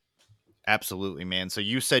 Absolutely, man. So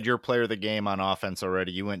you said your player of the game on offense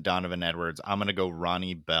already. You went Donovan Edwards. I'm going to go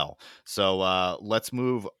Ronnie Bell. So let's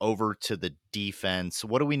move over to the defense.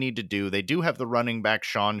 What do we need to do? They do have the running back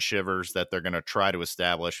Sean Shivers that they're going to try to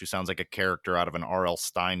establish, who sounds like a character out of an R.L.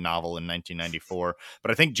 Stein novel in 1994.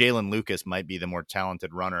 But I think Jalen Lucas might be the more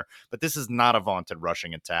talented runner. But this is not a vaunted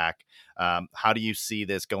rushing attack. How do you see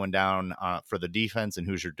this going down for the defense, and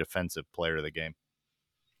who's your defensive player of the game?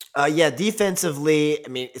 Defensively, I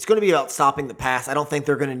mean, it's going to be about stopping the pass. I don't think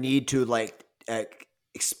they're going to need to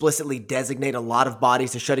explicitly designate a lot of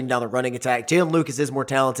bodies to shutting down the running attack. Jalen Lucas is more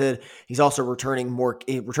talented. He's also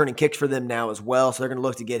returning kicks for them now as well. So they're going to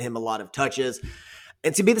look to get him a lot of touches.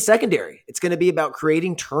 And to be the secondary, it's going to be about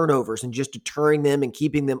creating turnovers and just deterring them and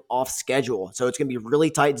keeping them off schedule. So it's going to be really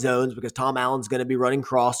tight zones because Tom Allen's going to be running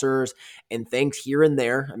crossers and things here and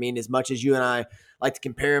there. I mean, as much as you and I like to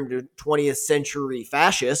compare him to 20th century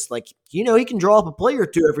fascists, like, he can draw up a play or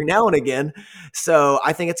two every now and again. So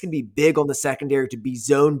I think it's going to be big on the secondary to be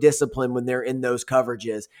zone disciplined when they're in those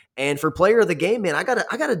coverages. And for player of the game, man, I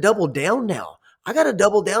gotta double down now. I got to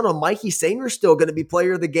double down on Mikey Sainer still going to be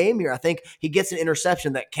player of the game here. I think he gets an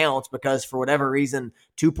interception that counts because for whatever reason,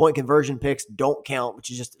 2-point conversion picks don't count, which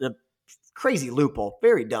is just a crazy loophole.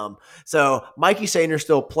 Very dumb. So Mikey Sainer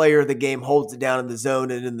still player of the game, holds it down in the zone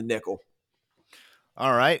and in the nickel.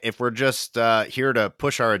 All right. If we're just here to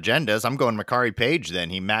push our agendas, I'm going Makari Page then.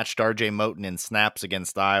 He matched RJ Moten in snaps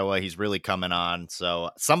against Iowa. He's really coming on. So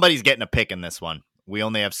somebody's getting a pick in this one. We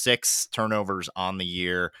only have 6 turnovers on the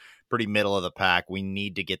year. Pretty middle of the pack. We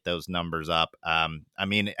need to get those numbers up. I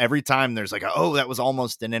mean, every time there's like, oh, that was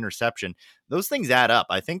almost an interception. Those things add up.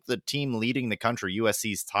 I think the team leading the country,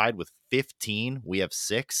 USC, is tied with 15. We have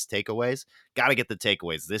 6 takeaways. Got to get the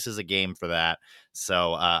takeaways. This is a game for that.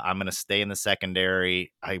 So I'm going to stay in the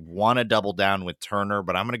secondary. I want to double down with Turner,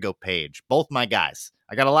 but I'm going to go Page. Both my guys.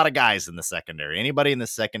 I got a lot of guys in the secondary. Anybody in the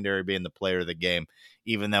secondary being the player of the game,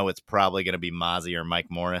 even though it's probably going to be Mozzie or Mike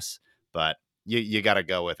Morris. But you got to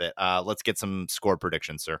go with it. Let's get some score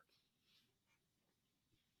predictions, sir.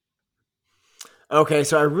 Okay,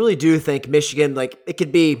 so I really do think Michigan, it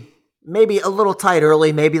could be maybe a little tight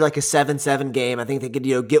early, maybe like a 7-7 game. I think they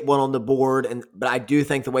could, get one on the board. But I do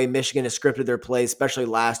think the way Michigan has scripted their plays, especially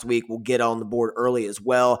last week, will get on the board early as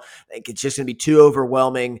well. I think it's just going to be too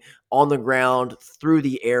overwhelming on the ground, through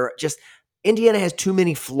the air. Just Indiana has too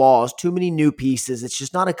many flaws, too many new pieces. It's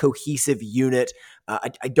just not a cohesive unit.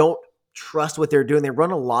 I don't trust what they're doing. They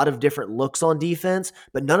run a lot of different looks on defense,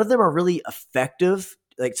 but none of them are really effective.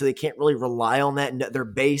 So they can't really rely on that. Their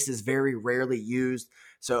base is very rarely used.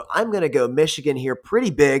 So I'm going to go Michigan here pretty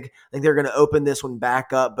big. I think they're going to open this one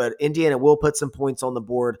back up, but Indiana will put some points on the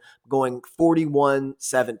board, going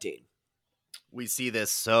 41-17. We see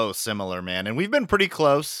this so similar, man. And we've been pretty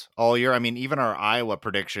close all year. I mean, even our Iowa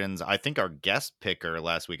predictions, I think our guest picker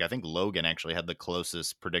last week, I think Logan actually had the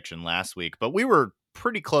closest prediction last week, but we were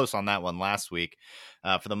pretty close on that one last week.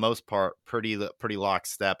 For the most part, pretty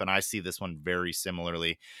lockstep. And I see this one very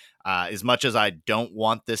similarly. As much as I don't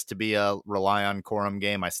want this to be a rely on Corum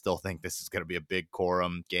game, I still think this is going to be a big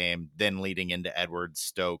Corum game, then leading into Edwards,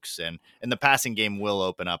 Stokes, and the passing game will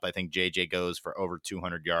open up. I think JJ goes for over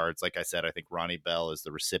 200 yards. Like I said, I think Ronnie Bell is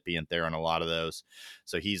the recipient there on a lot of those.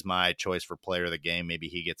 So he's my choice for player of the game. Maybe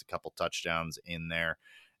he gets a couple touchdowns in there.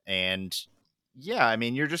 And yeah, I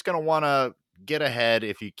mean, you're just going to want to get ahead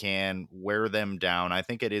if you can, wear them down. I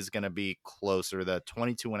think it is going to be closer. The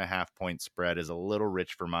 22.5 point spread is a little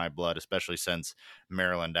rich for my blood, especially since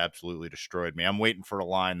Maryland absolutely destroyed me. I'm waiting for a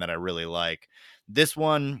line that I really like. This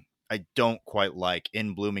one I don't quite like,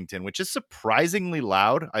 in Bloomington, which is surprisingly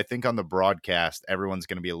loud. I think on the broadcast, everyone's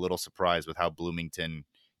going to be a little surprised with how Bloomington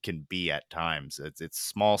can be at times. It's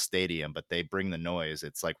small stadium, but they bring the noise.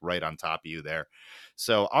 It's like right on top of you there.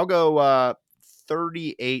 So I'll go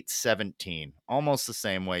 38-17, almost the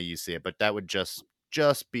same way you see it, but that would just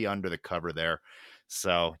be under the cover there.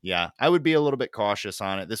 So yeah, I would be a little bit cautious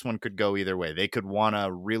on it. This one could go either way. They could want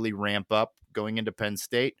to really ramp up going into Penn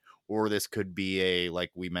State, or this could be a,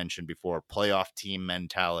 like we mentioned before, playoff team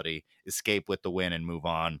mentality, escape with the win and move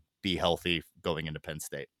on, be healthy going into Penn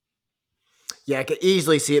State. Yeah, I could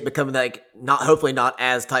easily see it becoming hopefully not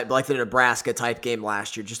as tight, but like the Nebraska type game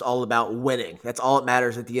last year, just all about winning. That's all that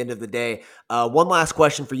matters at the end of the day. One last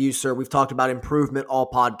question for you, sir. We've talked about improvement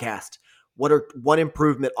all podcast. What are one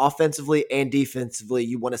improvement offensively and defensively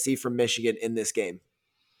you want to see from Michigan in this game?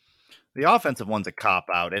 The offensive one's a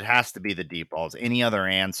cop-out. It has to be the deep balls. Any other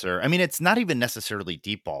answer? I mean, it's not even necessarily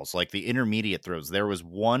deep balls, like the intermediate throws. There was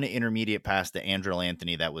one intermediate pass to Andrew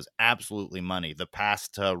Anthony that was absolutely money. The pass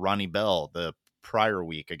to Ronnie Bell the prior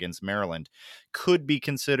week against Maryland could be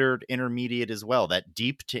considered intermediate as well. That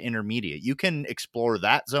deep to intermediate. You can explore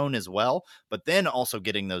that zone as well, but then also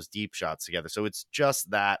getting those deep shots together. So it's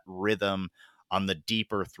just that rhythm on the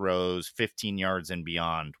deeper throws, 15 yards and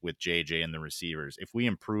beyond with JJ and the receivers. If we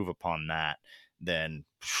improve upon that, then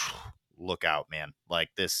look out, man.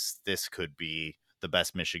 Like this could be the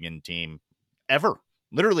best Michigan team ever.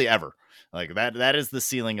 literally ever. Like that is the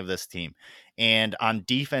ceiling of this team. And on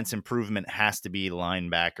defense, improvement has to be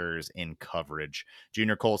linebackers in coverage.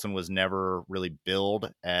 Junior Colson was never really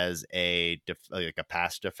billed as a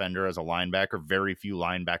pass defender, as a linebacker. Very few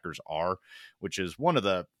linebackers are, which is one of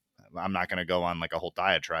the, I'm not going to go on like a whole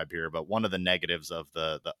diatribe here, but one of the negatives of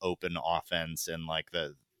the open offense and like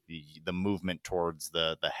the movement towards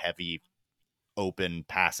the heavy open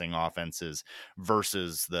passing offenses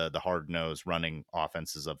versus the hard-nosed running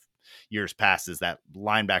offenses of years past is that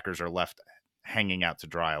linebackers are left hanging out to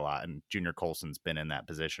dry a lot, and Junior Colson's been in that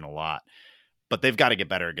position a lot. But they've got to get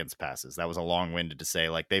better against passes. That was a long-winded to say.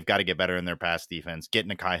 Like, they've got to get better in their pass defense,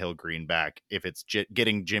 getting Nakai Hill-Green back. If it's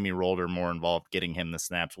getting Jimmy Rolder more involved, getting him the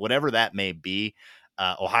snaps, whatever that may be,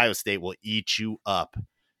 Ohio State will eat you up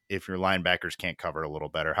if your linebackers can't cover a little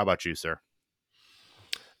better. How about you, sir?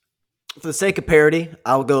 For the sake of parity,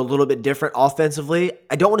 I'll go a little bit different offensively.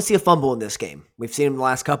 I don't want to see a fumble in this game. We've seen him the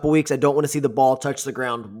last couple weeks. I don't want to see the ball touch the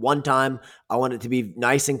ground one time. I want it to be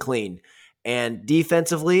nice and clean. And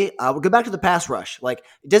defensively, we'll go back to the pass rush. Like,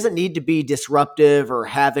 it doesn't need to be disruptive or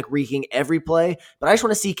havoc wreaking every play, but I just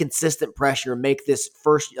want to see consistent pressure and make this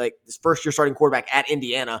first year starting quarterback at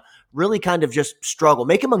Indiana really kind of just struggle,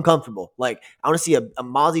 make him uncomfortable. Like, I want to see a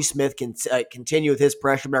Mozzie Smith continue with his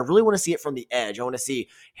pressure, but I really want to see it from the edge. I want to see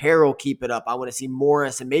Harrell keep it up. I want to see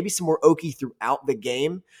Morris and maybe some more Okie throughout the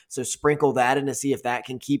game. So sprinkle that in to see if that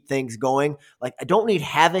can keep things going. Like, I don't need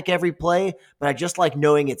havoc every play, but I just like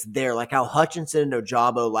knowing it's there. Like how Hutchinson and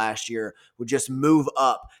Ojabo last year would just move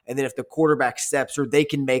up, and then if the quarterback steps or they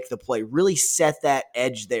can make the play, really set that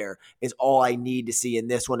edge there is all I need to see in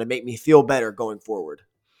this one to make me feel better going forward.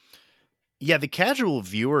 Yeah, the casual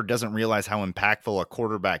viewer doesn't realize how impactful a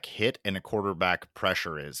quarterback hit and a quarterback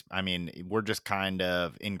pressure is. I mean, we're just kind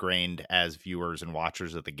of ingrained as viewers and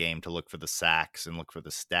watchers of the game to look for the sacks and look for the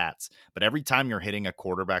stats. But every time you're hitting a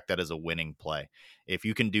quarterback, that is a winning play. If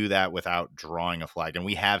you can do that without drawing a flag, and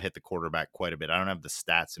we have hit the quarterback quite a bit. I don't have the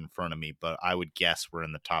stats in front of me, but I would guess we're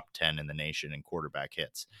in the top 10 in the nation in quarterback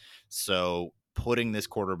hits. So putting this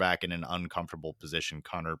quarterback in an uncomfortable position,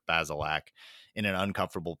 Connor Bazelak, in an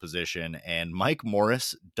uncomfortable position. And Mike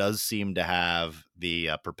Morris does seem to have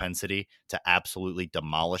the propensity to absolutely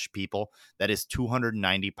demolish people. That is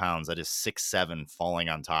 290 pounds. That is 6'7" falling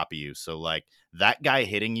on top of you. So like that guy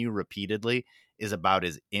hitting you repeatedly is about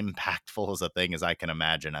as impactful as a thing as I can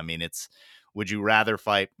imagine. I mean, would you rather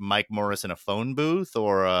fight Mike Morris in a phone booth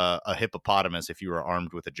or a hippopotamus if you were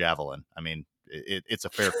armed with a javelin? I mean, it's a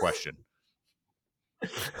fair question.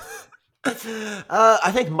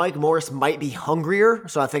 I think Mike Morris might be hungrier,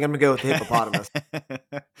 so I think I'm gonna go with the hippopotamus.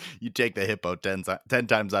 You take the hippo 10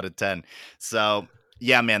 times out of 10. So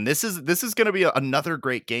yeah, man, this is going to be another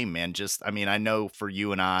great game, man. Just, I mean, I know for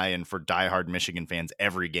you and I and for diehard Michigan fans,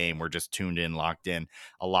 every game we're just tuned in, locked in,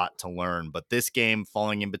 a lot to learn. But this game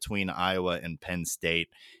falling in between Iowa and Penn State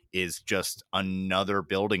is just another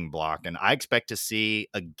building block. And I expect to see,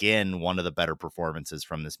 again, one of the better performances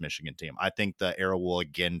from this Michigan team. I think the arrow will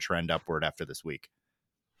again trend upward after this week.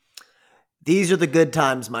 These are the good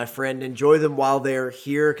times, my friend. Enjoy them while they're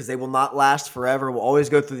here because they will not last forever. We'll always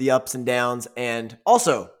go through the ups and downs. And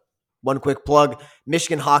also, one quick plug,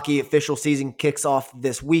 Michigan hockey official season kicks off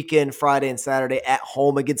this weekend, Friday and Saturday at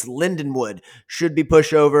home against Lindenwood. Should be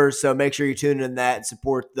pushovers, so make sure you tune in that and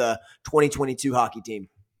support the 2022 hockey team.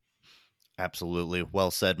 Absolutely. Well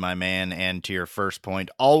said, my man. And to your first point,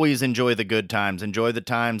 always enjoy the good times. Enjoy the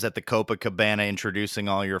times at the Copacabana introducing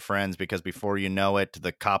all your friends, because before you know it,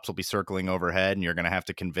 the cops will be circling overhead and you're going to have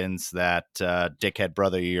to convince that dickhead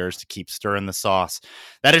brother of yours to keep stirring the sauce.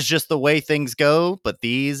 That is just the way things go, but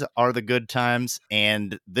these are the good times.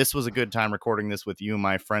 And this was a good time recording this with you,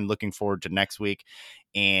 my friend. Looking forward to next week.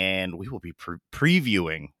 And we will be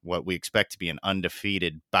previewing what we expect to be an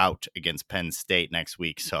undefeated bout against Penn State next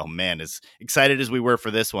week. So, man, as excited as we were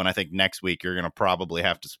for this one, I think next week you're going to probably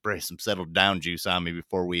have to spray some settled down juice on me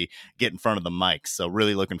before we get in front of the mics. So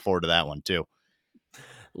really looking forward to that one, too.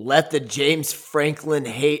 Let the James Franklin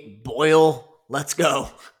hate boil. Let's go.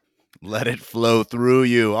 Let it flow through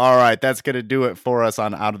you. All right, that's going to do it for us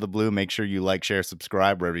on Out of the Blue. Make sure you like, share,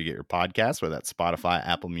 subscribe wherever you get your podcasts, whether that's Spotify,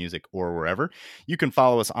 Apple Music, or wherever. You can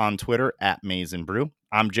follow us on Twitter at Maize and Brew.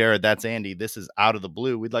 I'm Jared. That's Andy. This is Out of the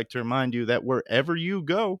Blue. We'd like to remind you that wherever you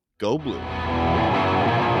go, go blue.